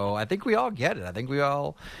here." So I think we all get it. I think we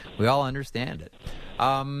all understand it.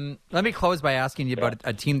 Let me close by asking you about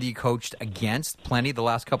a team that you coached against plenty the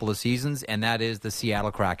last couple of seasons, and that is the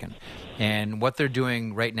Seattle Kraken. And what they're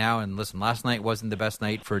doing right now, and listen, last night wasn't the best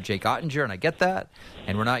night for Jake Ottinger, and I get that.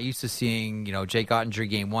 And we're not used to seeing, Jake Ottinger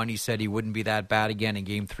game 1, he said he wouldn't be that bad again. In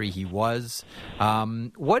game 3, he was.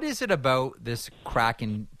 What is it about this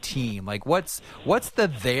Kraken team? Like, what's the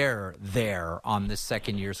there on this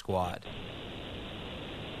second-year squad?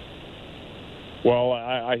 Well,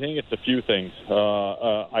 I think it's a few things.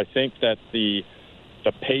 I think that the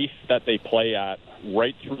pace that they play at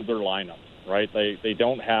right through their lineup, right? They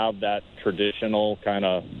don't have that traditional kind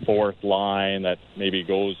of fourth line that maybe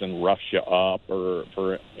goes and roughs you up or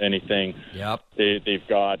for anything. Yep. They've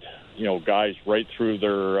got guys right through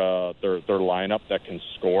their lineup that can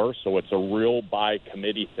score. So it's a real by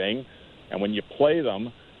committee thing. And when you play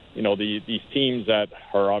them, these teams that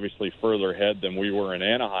are obviously further ahead than we were in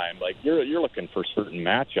Anaheim, like you're looking for certain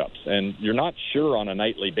matchups, and you're not sure on a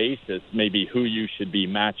nightly basis maybe who you should be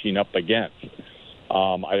matching up against.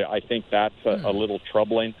 I think that's a little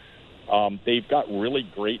troubling. They've got really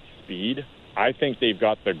great speed. I think they've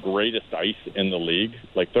got the greatest ice in the league.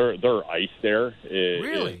 Like their ice there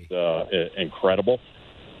is incredible.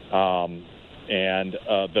 And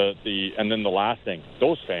then the last thing,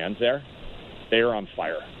 those fans there, they're on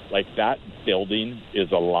fire. like that building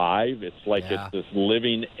is alive. It's like it's this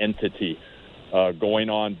living entity going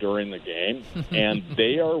on during the game, and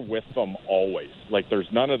they are with them always. Like there's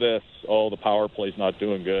none of this, the power play's not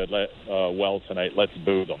doing good well tonight, let's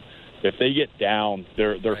boo them. If they get down,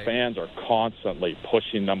 their fans are constantly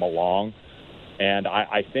pushing them along, and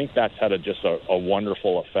I think that's had just a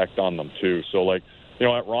wonderful effect on them too. So like,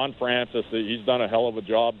 at Ron Francis, he's done a hell of a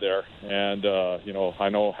job there, and I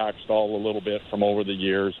know Hackstall a little bit from over the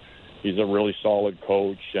years. He's a really solid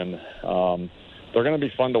coach, and they're going to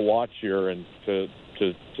be fun to watch here and to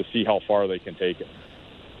see how far they can take it.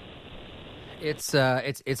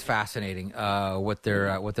 It's fascinating what they're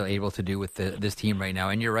able to do with this team right now.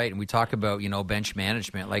 And you're right. And we talk about bench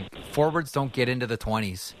management. Like forwards don't get into the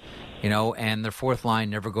 20s. And their fourth line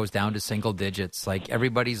never goes down to single digits. Like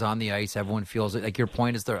everybody's on the ice, everyone feels it. Like your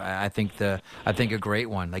point is I think a great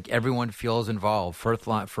one. Like everyone feels involved. First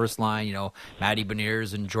line, Matty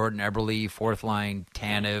Beniers and Jordan Eberle. Fourth line,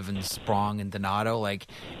 Tanev and Sprong and Donato. Like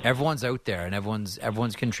everyone's out there and everyone's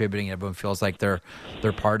contributing. Everyone feels like they're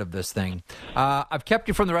part of this thing. I've kept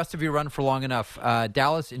you from the rest of your run for long enough.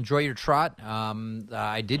 Dallas, enjoy your trot.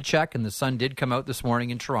 I did check, and the sun did come out this morning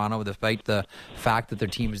in Toronto, despite the fact that their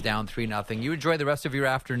team is down 3-0. You enjoy the rest of your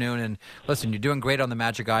afternoon, and listen, you're doing great on the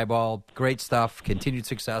Magic Eyeball. Great stuff, continued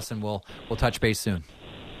success, and we'll touch base soon.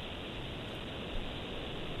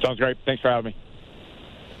 Sounds great. Thanks for having me.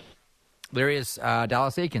 There is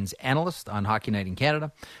Dallas Aikens, analyst on Hockey Night in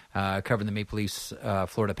Canada, covering the Maple Leafs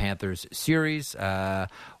Florida Panthers series.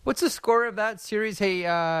 What's the score of that series? Hey,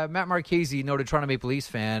 Matt Marchese, noted Toronto Maple Leafs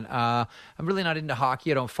fan. I'm really not into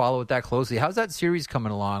hockey. I don't follow it that closely. How's that series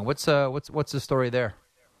coming along? What's the story there?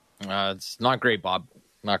 It's not great, Bob.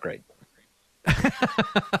 Not great.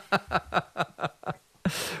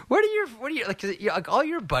 What are you like? 'Cause all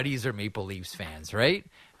your buddies are Maple Leafs fans, right?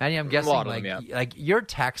 And I'm guessing like your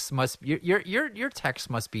text must your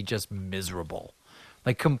text must be just miserable,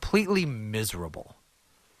 like completely miserable.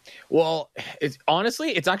 Well, it's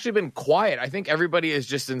actually been quiet. I think everybody is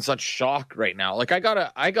just in such shock right now. Like I got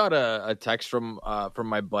a text from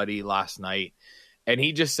my buddy last night. And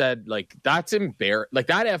he just said, like, that's like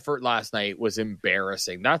that effort last night was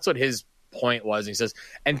embarrassing. That's what his point was. He says,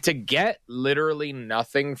 and to get literally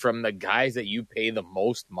nothing from the guys that you pay the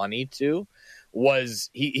most money to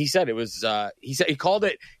was, he said it was, he called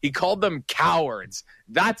them cowards.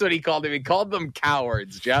 That's what he called them. He called them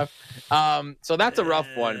cowards, Jeff. So that's a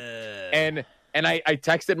rough one. And I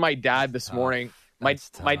texted my dad this morning. My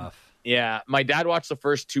dad watched the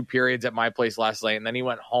first 2 periods at my place last night, and then he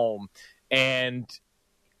went home. And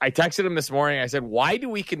I texted him this morning. I said, why do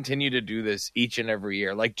we continue to do this each and every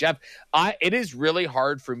year? Like, Jeff, it is really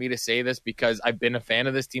hard for me to say this because I've been a fan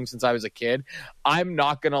of this team since I was a kid. I'm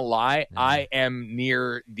not going to lie. No. I am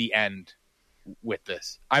near the end with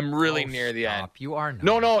this. I'm really near the end. You are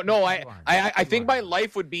not. No. I think my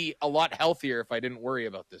life would be a lot healthier if I didn't worry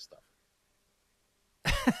about this stuff.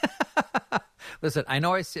 Listen, I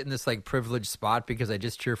know I sit in this like privileged spot because I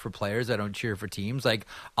just cheer for players. I don't cheer for teams. Like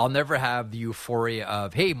I'll never have the euphoria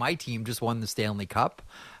of, hey, my team just won the Stanley Cup.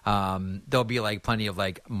 There'll be like plenty of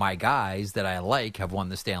like my guys that I like have won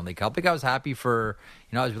the Stanley Cup. Like I was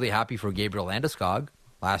really happy for Gabriel Landeskog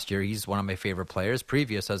last year. He's one of my favorite players.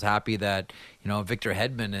 Previous, I was happy that Victor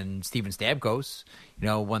Hedman and Steven Stamkos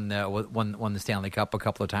won the Stanley Cup a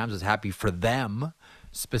couple of times. I was happy for them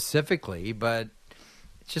specifically, but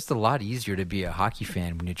it's just a lot easier to be a hockey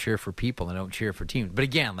fan when you cheer for people and don't cheer for teams. But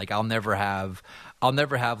again, like I'll never have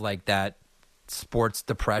like that sports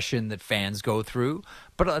depression that fans go through.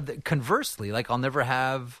 But conversely, like I'll never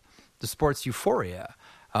have the sports euphoria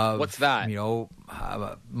of, what's that?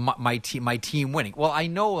 My team winning. Well, I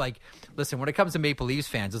know, like, listen, when it comes to Maple Leafs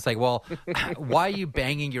fans, it's like, well, why are you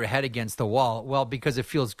banging your head against the wall? Well, because it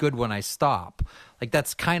feels good when I stop. Like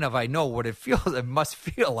that's kind of, I know what it must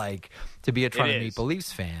feel like to be a Toronto Maple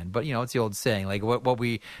Leafs fan. But it's the old saying, like what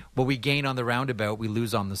we gain on the roundabout, we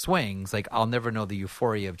lose on the swings. Like I'll never know the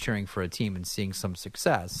euphoria of cheering for a team and seeing some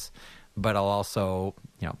success, but I'll also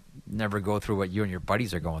never go through what you and your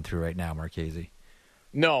buddies are going through right now, Marchese.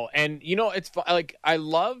 No, and it's like I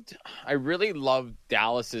really loved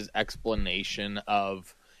Dallas's explanation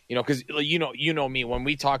of because me when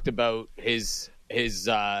we talked about his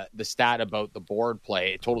the stat about the board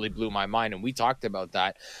play, it totally blew my mind, and we talked about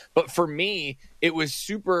that. But for me, it was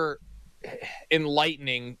super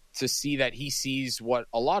enlightening to see that he sees what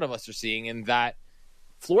a lot of us are seeing, in that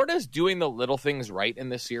Florida's doing the little things right in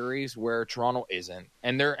this series where Toronto isn't.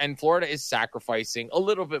 And Florida is sacrificing a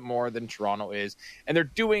little bit more than Toronto is. And they're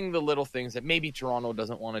doing the little things that maybe Toronto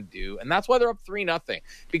doesn't want to do. And that's why they're up 3-0.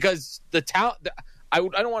 Because I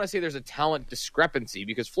don't want to say there's a talent discrepancy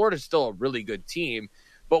because Florida's still a really good team.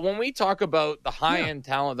 But when we talk about the high-end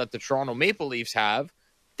talent that the Toronto Maple Leafs have,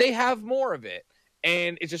 they have more of it.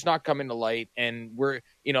 And it's just not coming to light. And we're,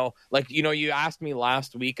 you asked me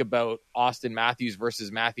last week about Austin Matthews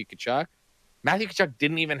versus Matthew Tkachuk. Matthew Tkachuk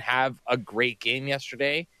didn't even have a great game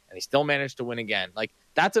yesterday, and he still managed to win again. Like,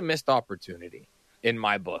 that's a missed opportunity in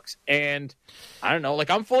my books. And I don't know, like,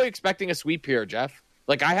 I'm fully expecting a sweep here, Jeff.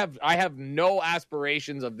 Like, I have no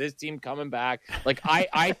aspirations of this team coming back. Like,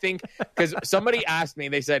 I think, because somebody asked me,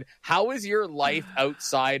 they said, how is your life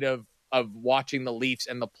outside of watching the Leafs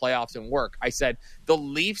and the playoffs and work? I said, the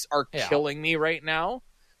Leafs are killing me right now.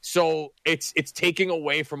 So it's taking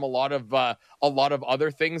away from a lot of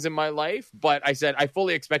other things in my life. But I said, I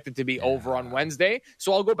fully expect it to be over on Wednesday.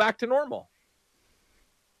 So I'll go back to normal.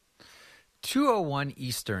 2:01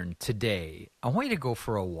 Eastern today. I want you to go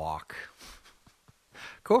for a walk.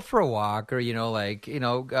 Go for a walk, or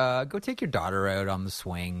go take your daughter out on the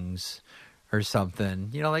swings or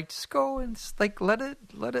something. Just go and just, let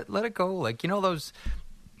it go. Like, those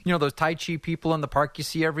Tai Chi people in the park you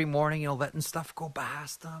see every morning, letting stuff go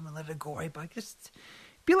past them and let it go right by. Just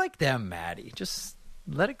be like them, Maddie. Just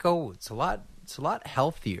let it go. It's a lot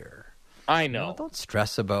healthier. I know. Don't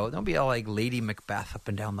stress about. Don't be all like Lady Macbeth up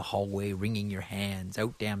and down the hallway, wringing your hands,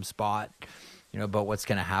 out damn spot. About what's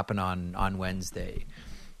going to happen on Wednesday.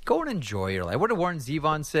 Go and enjoy your life. What did Warren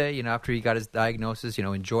Zevon say? After he got his diagnosis,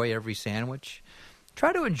 enjoy every sandwich.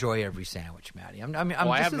 Try to enjoy every sandwich, Maddie.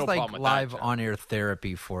 This is like live on-air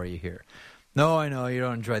therapy for you here. No, I know you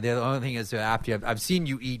don't enjoy. The only thing is, after I've seen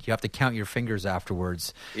you eat, you have to count your fingers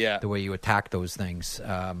afterwards. Yeah, the way you attack those things.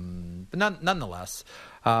 But nonetheless,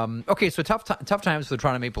 okay. So tough times for the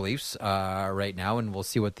Toronto Maple Leafs right now, and we'll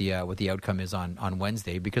see what the outcome is on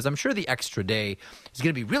Wednesday, because I'm sure the extra day is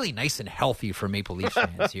going to be really nice and healthy for Maple Leafs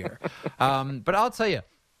fans here. But I'll tell you.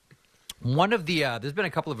 One of the there's been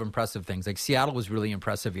a couple of impressive things. Like Seattle was really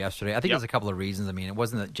impressive yesterday. I think there's a couple of reasons. I mean, it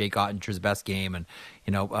wasn't that Jake Ottinger's best game, and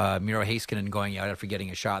Miro Heiskanen going out after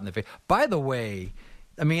getting a shot in the face. By the way,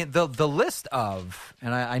 I mean the list of,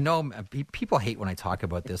 and I know people hate when I talk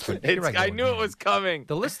about this, but I knew it was coming.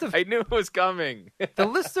 I knew it was coming. The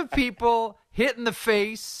list of people hit in the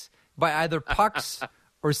face by either pucks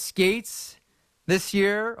or skates this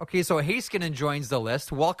year. Okay, so Heiskanen joins the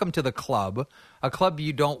list. Welcome to the club, a club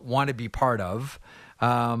you don't want to be part of.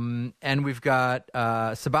 And we've got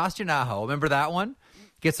Sebastian Aho. Remember that one?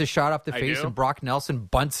 Gets a shot off the face, and Brock Nelson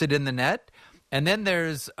bunts it in the net. And then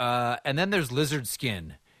there's Lizard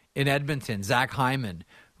Skin in Edmonton, Zach Hyman,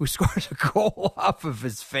 who scores a goal off of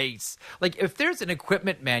his face. Like, if there's an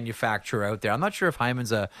equipment manufacturer out there, I'm not sure if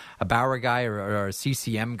Hyman's a Bauer guy or a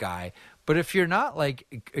CCM guy, but if you're not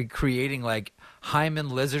like creating like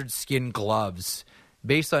Hyman lizard skin gloves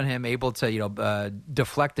based on him able to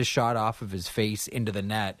deflect the shot off of his face into the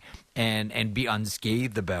net and be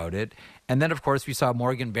unscathed about it. And then of course we saw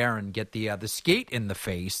Morgan Barron get the skate in the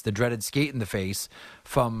face, the dreaded skate in the face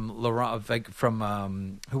from Laurent Brossoit.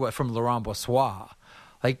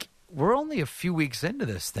 Like, we're only a few weeks into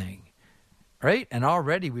this thing, right? And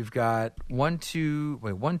already we've got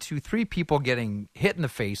 3 people getting hit in the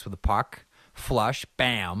face with a puck, flush,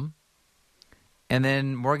 bam, and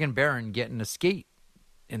then Morgan Barron getting a skate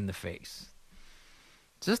in the face.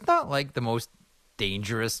 It's just not like the most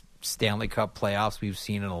dangerous Stanley Cup playoffs we've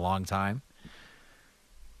seen in a long time.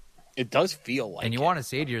 It does feel like. And you want to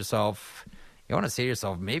say to yourself,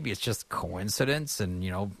 maybe it's just coincidence,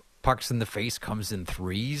 and pucks in the face comes in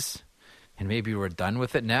threes, and maybe we're done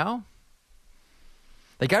with it now.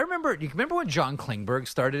 Like, you remember when John Klingberg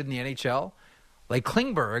started in the NHL? Like,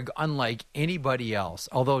 Klingberg, unlike anybody else,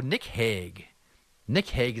 although Nick Hague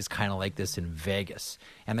is kind of like this in Vegas.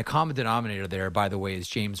 And the common denominator there, by the way, is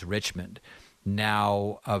James Richmond,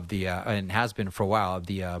 now of the, and has been for a while, of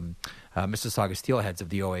the Mississauga Steelheads of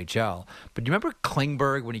the OHL. But do you remember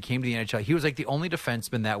Klingberg, when he came to the NHL, he was like the only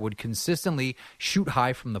defenseman that would consistently shoot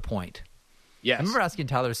high from the point. Yes. I remember asking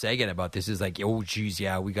Tyler Seguin about this. He's like, oh, geez,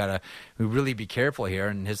 yeah, we really be careful here.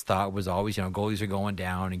 And his thought was always, goalies are going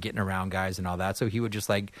down and getting around guys and all that. So he would just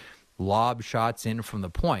like lob shots in from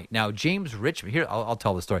the point. Now, James Richmond, here, I'll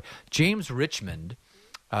tell the story. James Richmond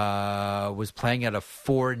was playing at a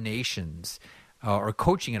Four Nations, or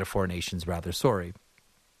coaching at a Four Nations, rather, sorry.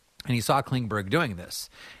 And he saw Klingberg doing this.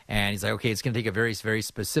 And he's like, okay, it's going to take a very, very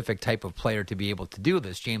specific type of player to be able to do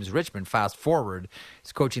this. James Richmond, fast forward,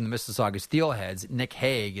 is coaching the Mississauga Steelheads. Nick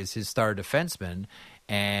Hague is his star defenseman.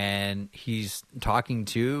 and he's talking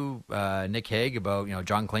to Nick Hague about,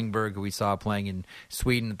 John Klingberg, who we saw playing in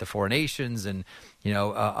Sweden at the Four Nations, and,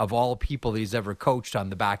 of all people he's ever coached on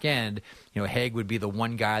the back end, Hague would be the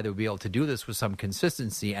one guy that would be able to do this with some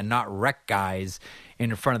consistency and not wreck guys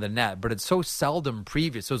in front of the net. But it's so seldom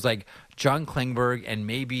previous. So it's like John Klingberg and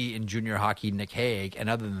maybe in junior hockey, Nick Hague. And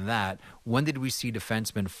other than that, when did we see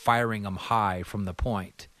defensemen firing them high from the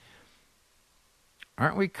point?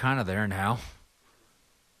 Aren't we kind of there now?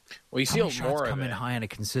 Well, you see How many more shots of come it. in high on a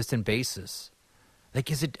consistent basis?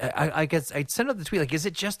 Like, is it? I guess I'd send out the tweet. Like, is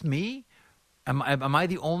it just me? Am I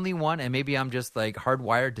the only one? And maybe I'm just like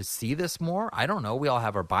hardwired to see this more. I don't know. We all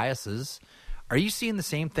have our biases. Are you seeing the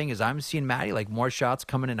same thing as I'm seeing, Maddie? Like more shots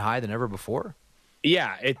coming in high than ever before?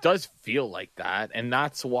 Yeah, it does feel like that, and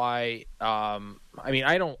that's why.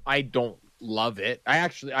 I don't love it.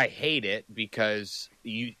 I hate it because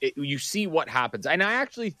you see what happens, and I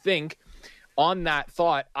actually think on that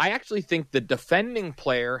thought, I actually think the defending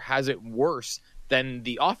player has it worse than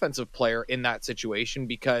the offensive player in that situation,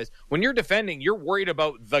 because when you're defending, you're worried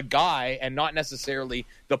about the guy and not necessarily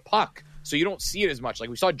the puck. So you don't see it as much. Like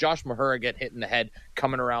we saw Josh Mahura get hit in the head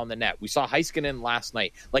coming around the net. We saw Heiskanen last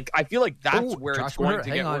night. Like I feel like that's where Josh it's going Mahura.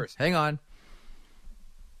 to get worse. Hang on.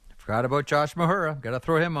 Forgot about Josh Mahura. Got to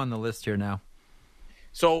throw him on the list here now.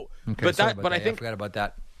 So, Okay, I think I forgot about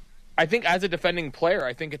that. I think as a defending player,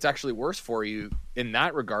 I think it's actually worse for you in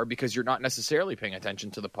that regard because you're not necessarily paying attention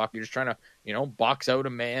to the puck. You're just trying to, box out a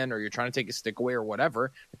man, or you're trying to take a stick away or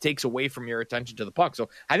whatever. It takes away from your attention to the puck. So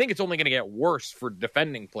I think it's only going to get worse for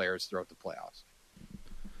defending players throughout the playoffs.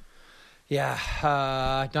 Yeah,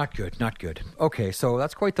 not good, not good. Okay, so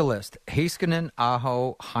that's quite the list. Heiskanen,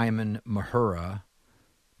 Aho, Hyman, Mahura.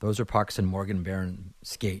 Those are pucks in Morgan Barron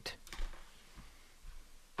skate.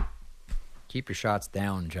 Keep your shots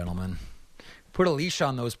down, gentlemen. Put a leash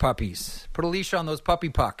on those puppies. Put a leash on those puppy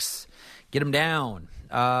pucks. Get them down.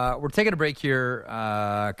 We're taking a break here.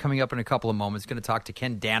 Coming up in a couple of moments, going to talk to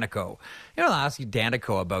Ken Danico. I'll ask you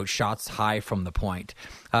Danico about shots high from the point.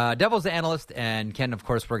 Devils analyst, and Ken, of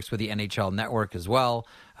course, works with the NHL Network as well.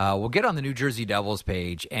 We'll get on the New Jersey Devils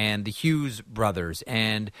page and the Hughes brothers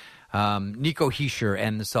and Nico Hischier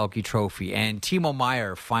and the Selke Trophy. And Timo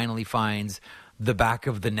Meier finally finds the back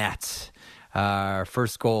of the net.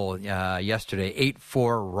 First goal yesterday,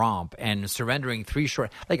 8-4 romp, and surrendering three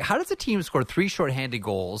short. Like, how does a team score three shorthanded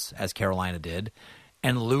goals, as Carolina did,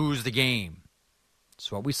 and lose the game?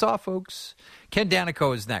 That's what we saw, folks. Ken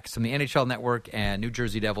Danico is next from the NHL Network and New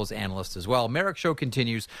Jersey Devils analyst as well. Merrick Show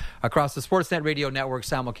continues across the Sportsnet Radio Network,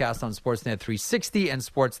 simulcast on Sportsnet 360 and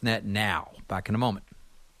Sportsnet Now. Back in a moment.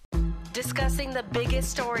 Discussing the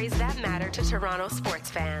biggest stories that matter to Toronto sports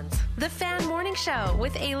fans. The Fan Morning Show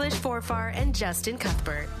with Ailish Forfar and Justin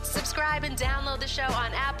Cuthbert. Subscribe and download the show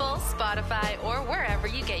on Apple, Spotify, or wherever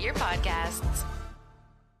you get your podcasts.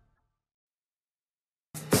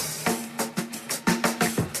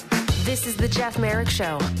 This is the Jeff Merrick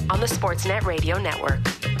Show on the Sportsnet Radio Network.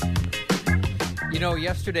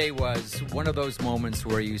 Yesterday was one of those moments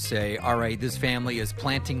where you say, all right, this family is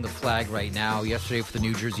planting the flag right now. Yesterday for the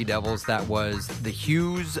New Jersey Devils, that was the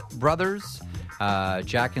Hughes brothers,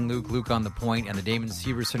 Jack and Luke on the point, and the Damon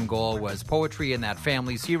Severson goal was poetry in that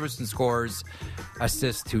family. Severson scores,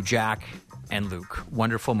 assist to Jack and Luke.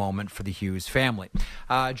 Wonderful moment for the Hughes family.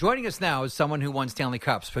 Joining us now is someone who won Stanley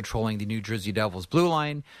Cups patrolling the New Jersey Devils blue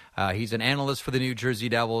line. He's an analyst for the New Jersey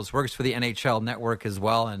Devils, works for the NHL Network as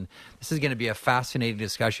well, and this is going to be a fascinating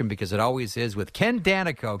discussion because it always is with Ken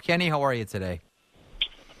Danico. Kenny, how are you today?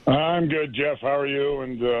 I'm good, Jeff. How are you?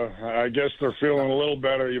 And I guess they're feeling a little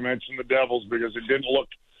better. You mentioned the Devils because it didn't look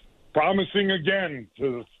promising again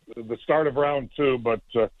to the start of round two, but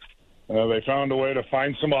they found a way to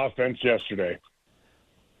find some offense yesterday.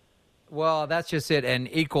 Well, that's just it. And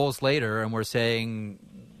 8 goals later, and we're saying,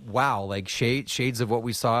 wow, like shades of what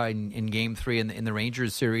we saw in Game 3 in the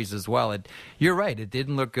Rangers series as well. You're right. It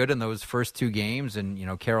didn't look good in those first 2 games.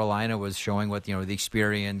 And, Carolina was showing what, the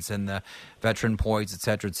experience and the veteran points, et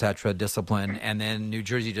cetera, discipline. And then New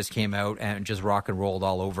Jersey just came out and just rock and rolled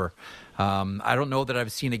all over. I don't know that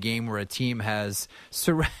I've seen a game where a team has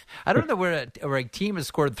I don't know where a team has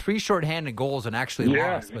scored 3 shorthanded goals and actually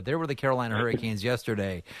lost, but there were the Carolina Hurricanes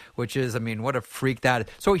yesterday, which is, what a freak that is.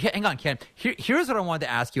 So hang on, Ken. Here's what I wanted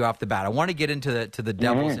to ask you off the bat. I want to get into the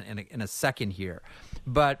Devils in a second here,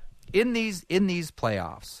 but in these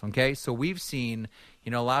playoffs, okay? So we've seen,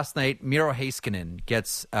 last night Miro Heiskanen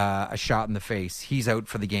gets a shot in the face. He's out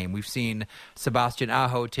for the game. We've seen Sebastian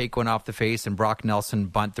Aho take one off the face and Brock Nelson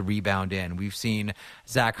bunt the rebound in. We've seen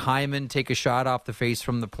Zach Hyman take a shot off the face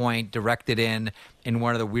from the point, directed in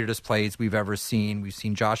one of the weirdest plays we've ever seen. We've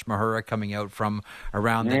seen Josh Mahura coming out from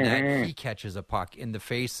around the net. He catches a puck in the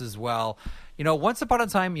face as well. Once upon a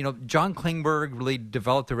time, John Klingberg really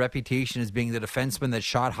developed a reputation as being the defenseman that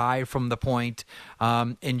shot high from the point.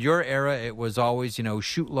 In your era, it was always,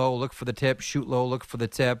 shoot low, look for the tip, shoot low, look for the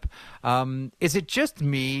tip. Is it just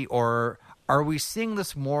me, or are we seeing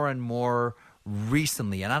this more and more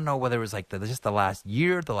recently? And I don't know whether it was just the last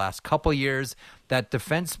year, the last couple years, that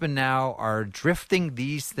defensemen now are drifting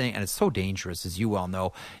these things, and it's so dangerous, as you well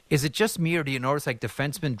know. Is it just me, or do you notice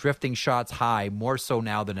defensemen drifting shots high more so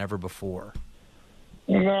now than ever before?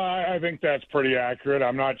 No, I think that's pretty accurate.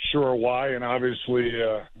 I'm not sure why, and obviously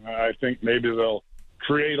I think maybe they'll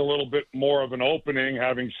create a little bit more of an opening.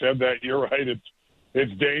 Having said that, you're right.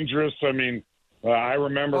 It's dangerous. I mean, I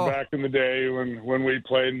remember back in the day when we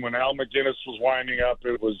played, and when Al McGinnis was winding up,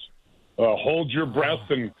 it was hold your breath,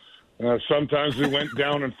 and sometimes we went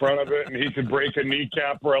down in front of it, and he could break a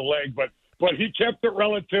kneecap or a leg, but he kept it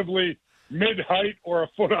relatively mid-height or a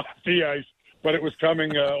foot off the ice, but it was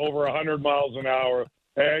coming over 100 miles an hour.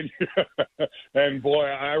 And boy,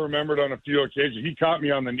 I remembered on a few occasions, he caught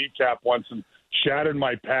me on the kneecap once and shattered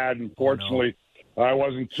my pad. And fortunately, I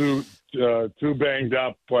wasn't too banged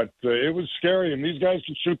up, but it was scary. And these guys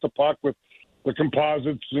can shoot the puck with the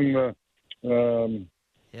composites and the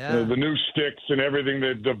new sticks and everything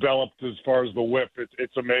they've developed as far as the whip.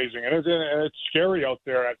 It's amazing. And it's scary out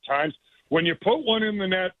there at times. When you put one in the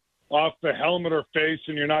net off the helmet or face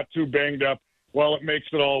and you're not too banged up, well, it makes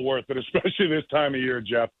it all worth it, especially this time of year,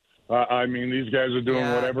 Jeff. I mean, these guys are doing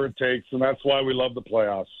whatever it takes, and that's why we love the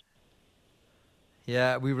playoffs.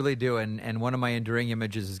 Yeah, we really do. And one of my enduring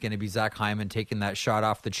images is going to be Zach Hyman taking that shot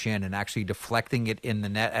off the chin and actually deflecting it in the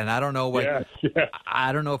net. And I don't know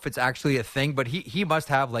I don't know if it's actually a thing, but he must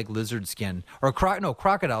have lizard skin or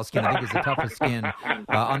crocodile skin. I think is the toughest skin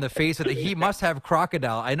on the face of it. He must have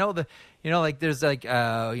crocodile. I know there's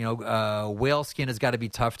whale skin has got to be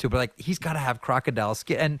tough too, but he's got to have crocodile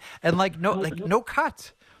skin and no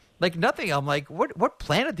cut. Nothing. I'm what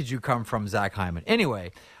planet did you come from, Zach Hyman?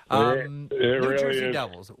 Anyway, it New really Jersey is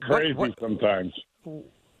Devils. crazy sometimes.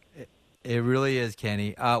 It really is,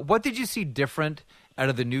 Kenny. What did you see different out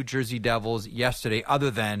of the New Jersey Devils yesterday,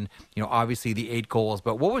 other than obviously the 8 goals?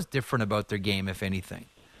 But what was different about their game, if anything?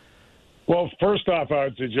 Well, first off, I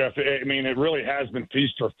would say, Jeff, I mean, it really has been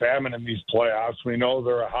feast or famine in these playoffs. We know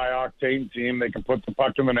they're a high-octane team. They can put the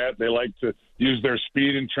puck in the net. They like to use their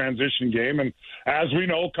speed in transition game. And as we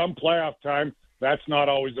know, come playoff time, that's not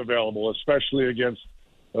always available, especially against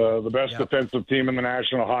the best defensive team in the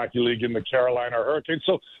National Hockey League in the Carolina Hurricanes.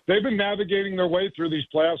 So they've been navigating their way through these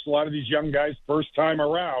playoffs, a lot of these young guys, first time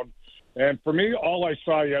around. And for me, all I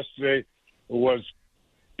saw yesterday was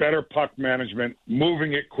better puck management,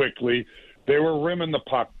 moving it quickly. They were rimming the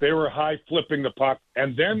puck. They were high flipping the puck,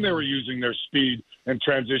 and then they were using their speed and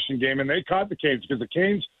transition game, and they caught the Canes because the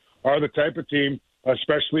Canes are the type of team,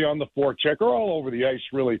 especially on the forecheck or all over the ice,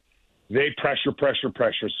 really, they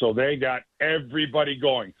pressure. So they got everybody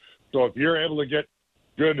going. So if you're able to get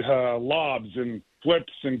good lobs and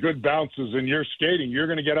flips and good bounces and you're skating, you're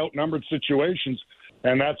going to get outnumbered situations,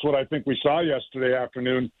 and that's what I think we saw yesterday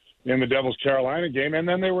afternoon in the Devils-Carolina game, and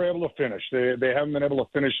then they were able to finish. They haven't been able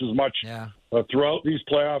to finish as much throughout these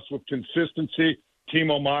playoffs with consistency.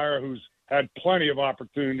 Timo Meier, who's had plenty of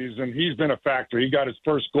opportunities, and he's been a factor. He got his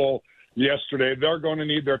first goal yesterday. They're going to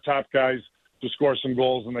need their top guys to score some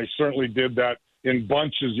goals, and they certainly did that in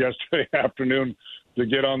bunches yesterday afternoon to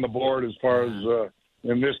get on the board as far as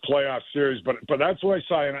in this playoff series. But that's what I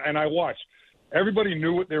saw, and I watched. Everybody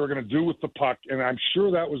knew what they were going to do with the puck, and I'm sure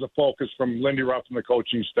that was a focus from Lindy Ruff and the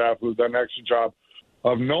coaching staff, who's done an excellent job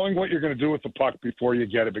of knowing what you're going to do with the puck before you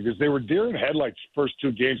get it, because they were deer in headlights first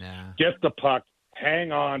 2 games. Yeah. Get the puck,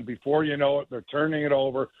 hang on, before you know it, they're turning it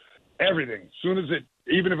over, everything. As soon as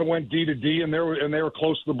even if it went D to D and they were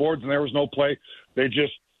close to the boards and there was no play, they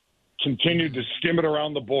just continued to skim it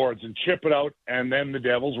around the boards and chip it out, and then the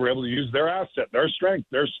Devils were able to use their asset, their strength,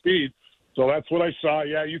 their speed. So that's what I saw.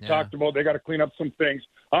 Yeah, you talked about they got to clean up some things.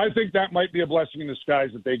 I think that might be a blessing in disguise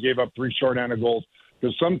that they gave up 3 shorthanded goals,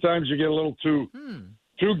 because sometimes you get a little too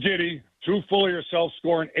giddy, too full of yourself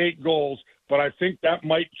scoring 8 goals. But I think that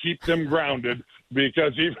might keep them grounded,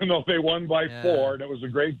 because even though they won by 4 and it was a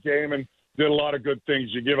great game and did a lot of good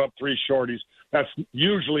things, you give up 3 shorties. That's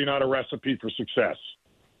usually not a recipe for success.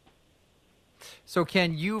 So,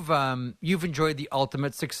 Ken, you've enjoyed the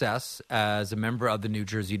ultimate success as a member of the New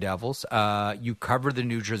Jersey Devils. You cover the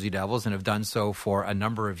New Jersey Devils and have done so for a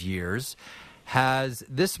number of years. Has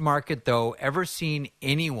this market, though, ever seen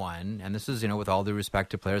anyone, and this is, with all due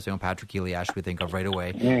respect to players, Patrick Elias we think of right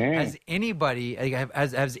away, has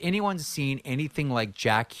anyone seen anything like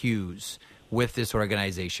Jack Hughes with this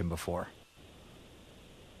organization before?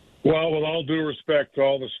 Well, with all due respect to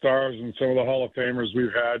all the stars and some of the Hall of Famers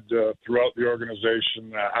we've had throughout the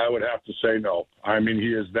organization, I would have to say no. I mean,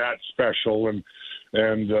 he is that special and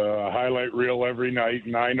highlight reel every night.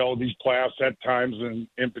 And I know these playoffs at times, and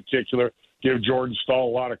in particular, give Jordan Stahl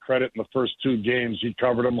a lot of credit in the first two games. He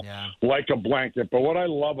covered them like a blanket. But what I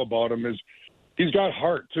love about him is he's got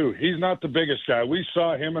heart, too. He's not the biggest guy. We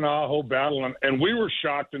saw him and Aho battle, and we were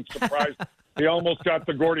shocked and surprised. He almost got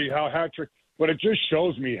the Gordie Howe hat trick. But it just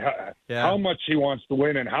shows me how much he wants to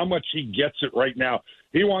win and how much he gets it right now.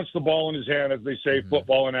 He wants the ball in his hand, as they say,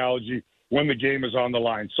 football analogy, when the game is on the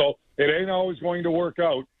line. So it ain't always going to work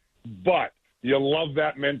out, but you love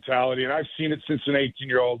that mentality. And I've seen it since an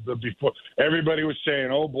 18-year-old. Before everybody was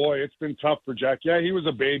saying, oh, boy, it's been tough for Jack. Yeah, he was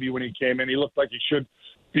a baby when he came in. He looked like he should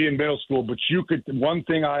be in middle school. But one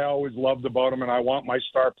thing I always loved about him, and I want my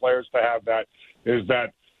star players to have that, is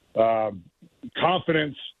that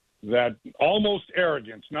confidence, that almost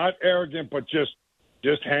arrogance, not arrogant, but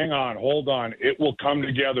just hang on, hold on. It will come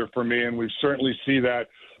together for me, and we certainly see that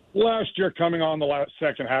last year coming on the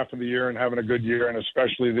second half of the year and having a good year, and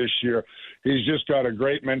especially this year. He's just got a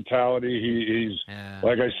great mentality. He's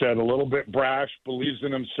like I said, a little bit brash, believes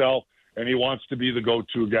in himself, and he wants to be the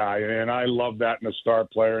go-to guy. And I love that in a star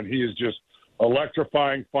player, and he is just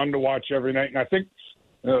electrifying, fun to watch every night. And I think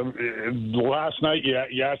last night,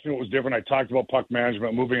 you asked me what was different. I talked about puck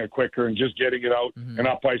management, moving it quicker, and just getting it out and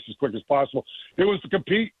up ice as quick as possible. It was the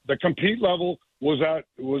compete level was at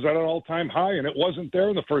an all-time high, and it wasn't there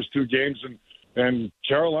in the first two games. And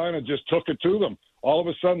Carolina just took it to them. All of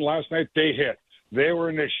a sudden, last night they hit. They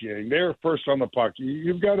were initiating. They were first on the puck.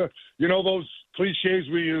 You've got to, those cliches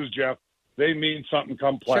we use, Jeff. They mean something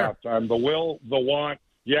come playoff time. The will, the want.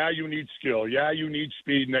 Yeah, you need skill. Yeah, you need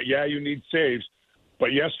speed. Yeah, you need saves.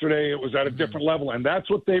 But yesterday it was at a different level, and that's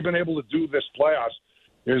what they've been able to do this playoffs,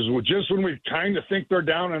 is just when we kind of think they're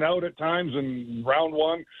down and out at times in round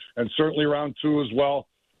one and certainly round two as well,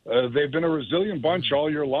 they've been a resilient bunch all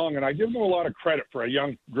year long, and I give them a lot of credit for a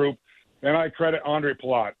young group, and I credit Andre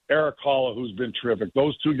Palat, Eric Holla, who's been terrific.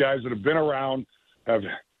 Those two guys that have been around, have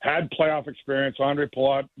had playoff experience. Andre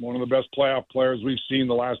Palat, one of the best playoff players we've seen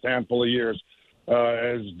the last handful of years,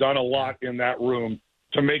 has done a lot in that room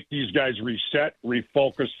to make these guys reset,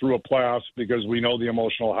 refocus through a playoffs, because we know the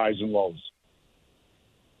emotional highs and lows.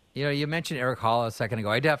 You mentioned Eric Holla a second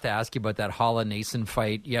ago. I'd have to ask you about that Holla-Nason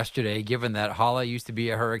fight yesterday, given that Holla used to be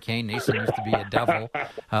a Hurricane, Nason used to be a Devil.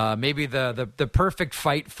 Maybe the perfect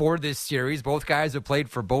fight for this series. Both guys have played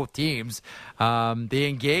for both teams. They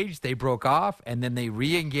engaged, they broke off, and then they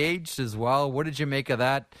re-engaged as well. What did you make of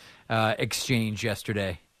that exchange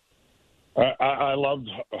yesterday? I loved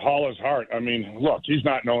Holla's heart. I mean, look, he's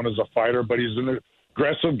not known as a fighter, but he's an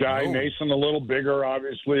aggressive guy. No. Nason a little bigger,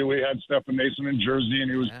 obviously. We had Stefan Nason in Jersey, and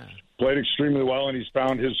he played extremely well, and he's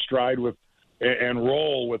found his stride and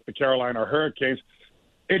role with the Carolina Hurricanes.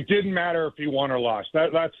 It didn't matter if he won or lost.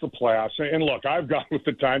 That's the playoffs. And look, I've gone with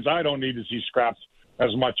the times. I don't need to see scraps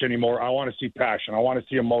as much anymore. I want to see passion. I want to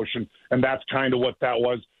see emotion, and that's kind of what that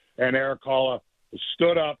was. And Eric Holla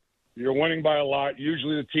stood up. You're winning by a lot.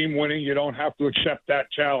 Usually the team winning, you don't have to accept that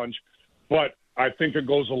challenge. But I think it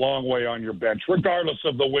goes a long way on your bench, regardless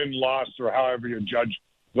of the win-loss or however you judge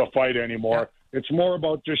the fight anymore. Yeah. It's more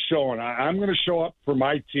about just showing, I'm going to show up for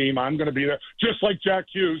my team. I'm going to be there, just like Jack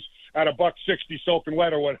Hughes at $160 soaking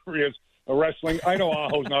wet or whatever he is, wrestling. I know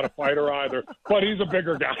Aho's not a fighter either, but he's a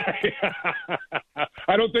bigger guy.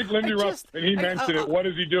 I don't think Lindy Ruff, and he mentioned it, what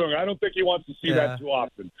is he doing? I don't think he wants to see that too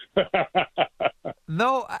often.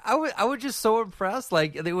 No, I was just so impressed.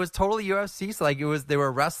 Like, it was totally UFC. So they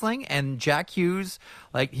were wrestling, and Jack Hughes,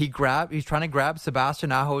 he's trying to grab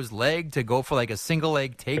Sebastian Aho's leg to go for a single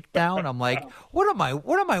leg takedown. I'm like, what am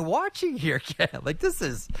I watching here, Ken?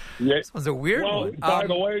 This one's a weird one. By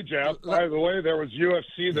the way, Jeff, there was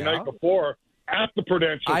UFC the night before at the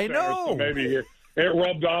Prudential Center. I know. So maybe it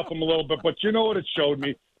rubbed off him a little bit, but you know what it showed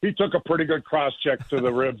me? He took a pretty good cross check to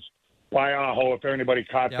the ribs by Aho, if anybody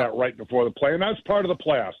caught that right before the play. And that's part of the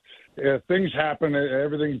playoffs. Things happen,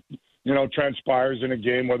 everything, transpires in a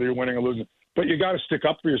game, whether you're winning or losing. But you got to stick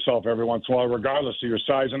up for yourself every once in a while, regardless of your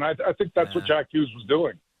size. And I think that's what Jack Hughes was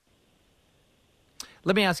doing.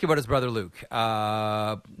 Let me ask you about his brother Luke.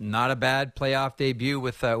 Not a bad playoff debut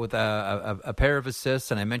with a pair of assists,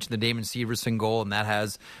 and I mentioned the Damon Severson goal, and that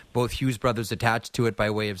has both Hughes brothers attached to it by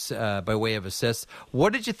way of assists.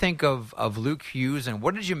 What did you think of Luke Hughes, and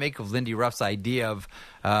what did you make of Lindy Ruff's idea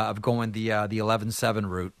of going the 11-7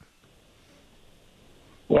 route?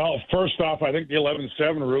 Well, first off, I think the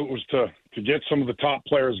 11-7 route was to get some of the top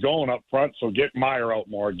players going up front. So get Meyer out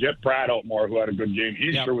more, get Brad out more, who had a good game.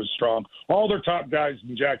 He sure was strong. All their top guys,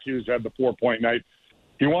 and Jack Hughes had the 4-point night.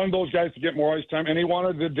 He wanted those guys to get more ice time, and he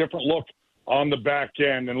wanted a different look on the back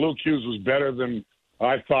end. And Luke Hughes was better than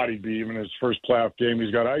I thought he'd be even his first playoff game.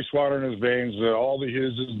 He's got ice water in his veins. All the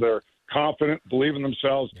Hugheses, they're confident, believe in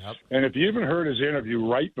themselves. Yep. And if you even heard his interview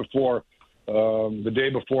right before the day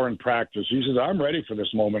before in practice, he says, I'm ready for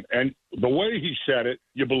this moment. And the way he said it,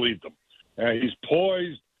 you believed him. He's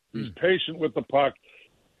poised. He's patient with the puck.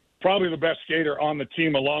 Probably the best skater on the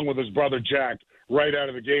team, along with his brother Jack, right out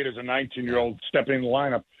of the gate as a 19-year-old stepping in the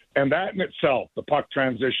lineup. And that in itself, the puck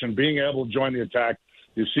transition, being able to join the attack,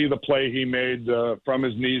 you see the play he made from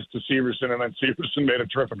his knees to Severson, and then Severson made a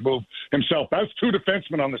terrific move himself. That's two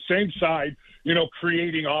defensemen on the same side,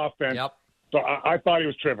 creating offense. Yep. So I thought he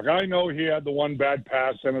was terrific. I know he had the one bad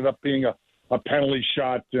pass, ended up being a penalty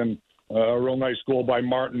shot and a real nice goal by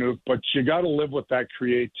Martinook, but you got to live with that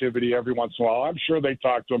creativity every once in a while. I'm sure they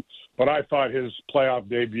talked to him, but I thought his playoff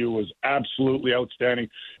debut was absolutely outstanding.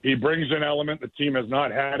 He brings an element the team has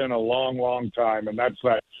not had in a long, long time, and that's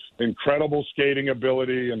that incredible skating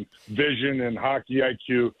ability and vision and hockey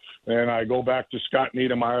IQ. And I go back to Scott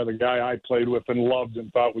Niedermayer, the guy I played with and loved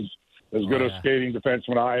and thought was as good a skating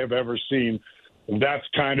defenseman I have ever seen. That's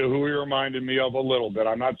kind of who he reminded me of a little bit.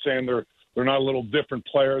 I'm not saying they're not little different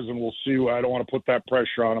players, and we'll see. I don't want to put that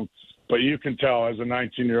pressure on him. But you can tell as a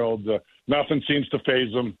 19-year-old, nothing seems to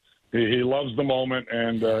faze him. He loves the moment,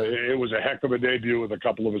 and it was a heck of a debut with a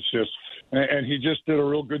couple of assists. And he just did a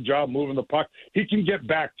real good job moving the puck. He can get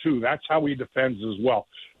back, too. That's how he defends as well.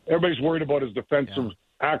 Everybody's worried about his defensive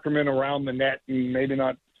acumen around the net and maybe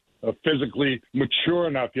not physically mature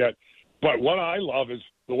enough yet. But what I love is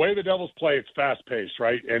the way the Devils play, it's fast-paced,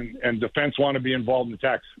 right? And defense want to be involved in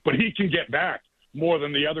attack. But he can get back more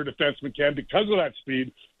than the other defenseman can because of that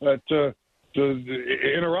speed to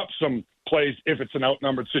interrupt some plays if it's an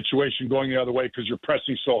outnumbered situation going the other way because you're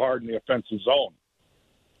pressing so hard in the offensive zone.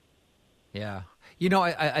 Yeah.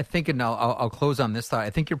 I think, and I'll close on this thought.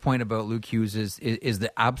 I think your point about Luke Hughes is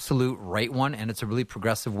the absolute right one, and it's a really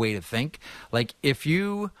progressive way to think. Like, if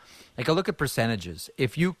you... I look at percentages.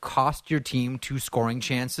 If you cost your team 2 scoring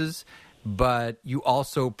chances, but you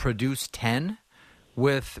also produce 10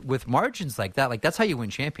 with margins like that, that's how you win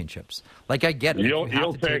championships. I get it. You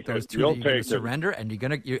have to take those 2 that you're going to surrender,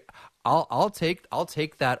 and I'll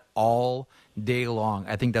take that all day long.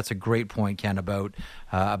 I think that's a great point, Ken, about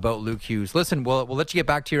Luke Hughes. Listen, we'll let you get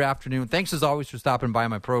back to your afternoon. Thanks as always for stopping by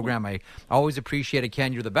my program. I always appreciate it,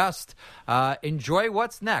 Ken. You're the best. Enjoy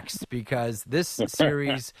what's next because this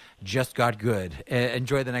series just got good.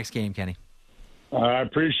 Enjoy the next game, Kenny. I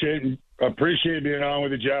appreciate being on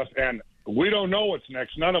with you, Jeff. And we don't know what's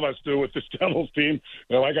next. None of us do with this Devils team.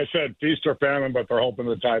 Like I said, feast or famine, but they're hoping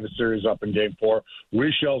to tie the series up in Game 4.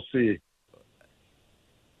 We shall see.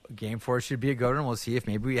 Game 4 should be a good one. We'll see if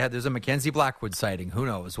maybe there's a Mackenzie Blackwood sighting. Who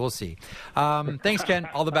knows? We'll see. Thanks, Ken.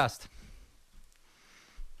 All the best.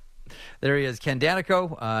 There he is, Ken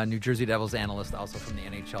Danico, New Jersey Devils analyst, also from the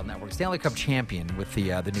NHL Network. Stanley Cup champion with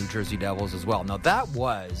the New Jersey Devils as well. Now, that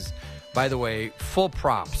was, by the way, full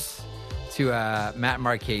props to Matt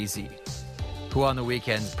Marchese, who on the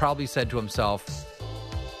weekends probably said to himself,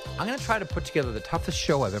 I'm going to try to put together the toughest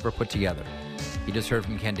show I've ever put together. You just heard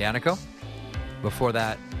from Ken Danico. Before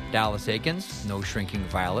that, Dallas Aikens, no shrinking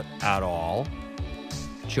violet at all.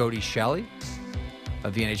 Jody Shelley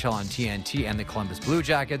of the NHL on TNT and the Columbus Blue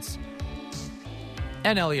Jackets.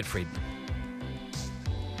 And Elliot Friedman.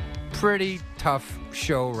 Pretty tough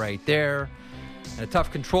show right there. And a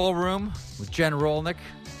tough control room with Jen Rolnick,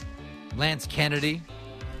 Lance Kennedy,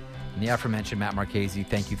 and the aforementioned Matt Marchese.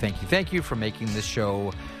 Thank you for making this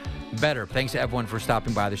show better. Thanks to everyone for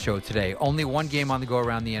stopping by the show today. Only one game on the go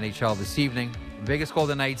around the NHL this evening. Vegas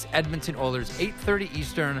Golden Knights, Edmonton Oilers, 8:30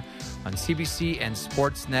 Eastern on CBC and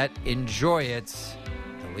Sportsnet. Enjoy it.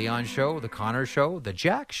 The Leon Show, the Connor Show, the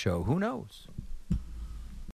Jack Show. Who knows?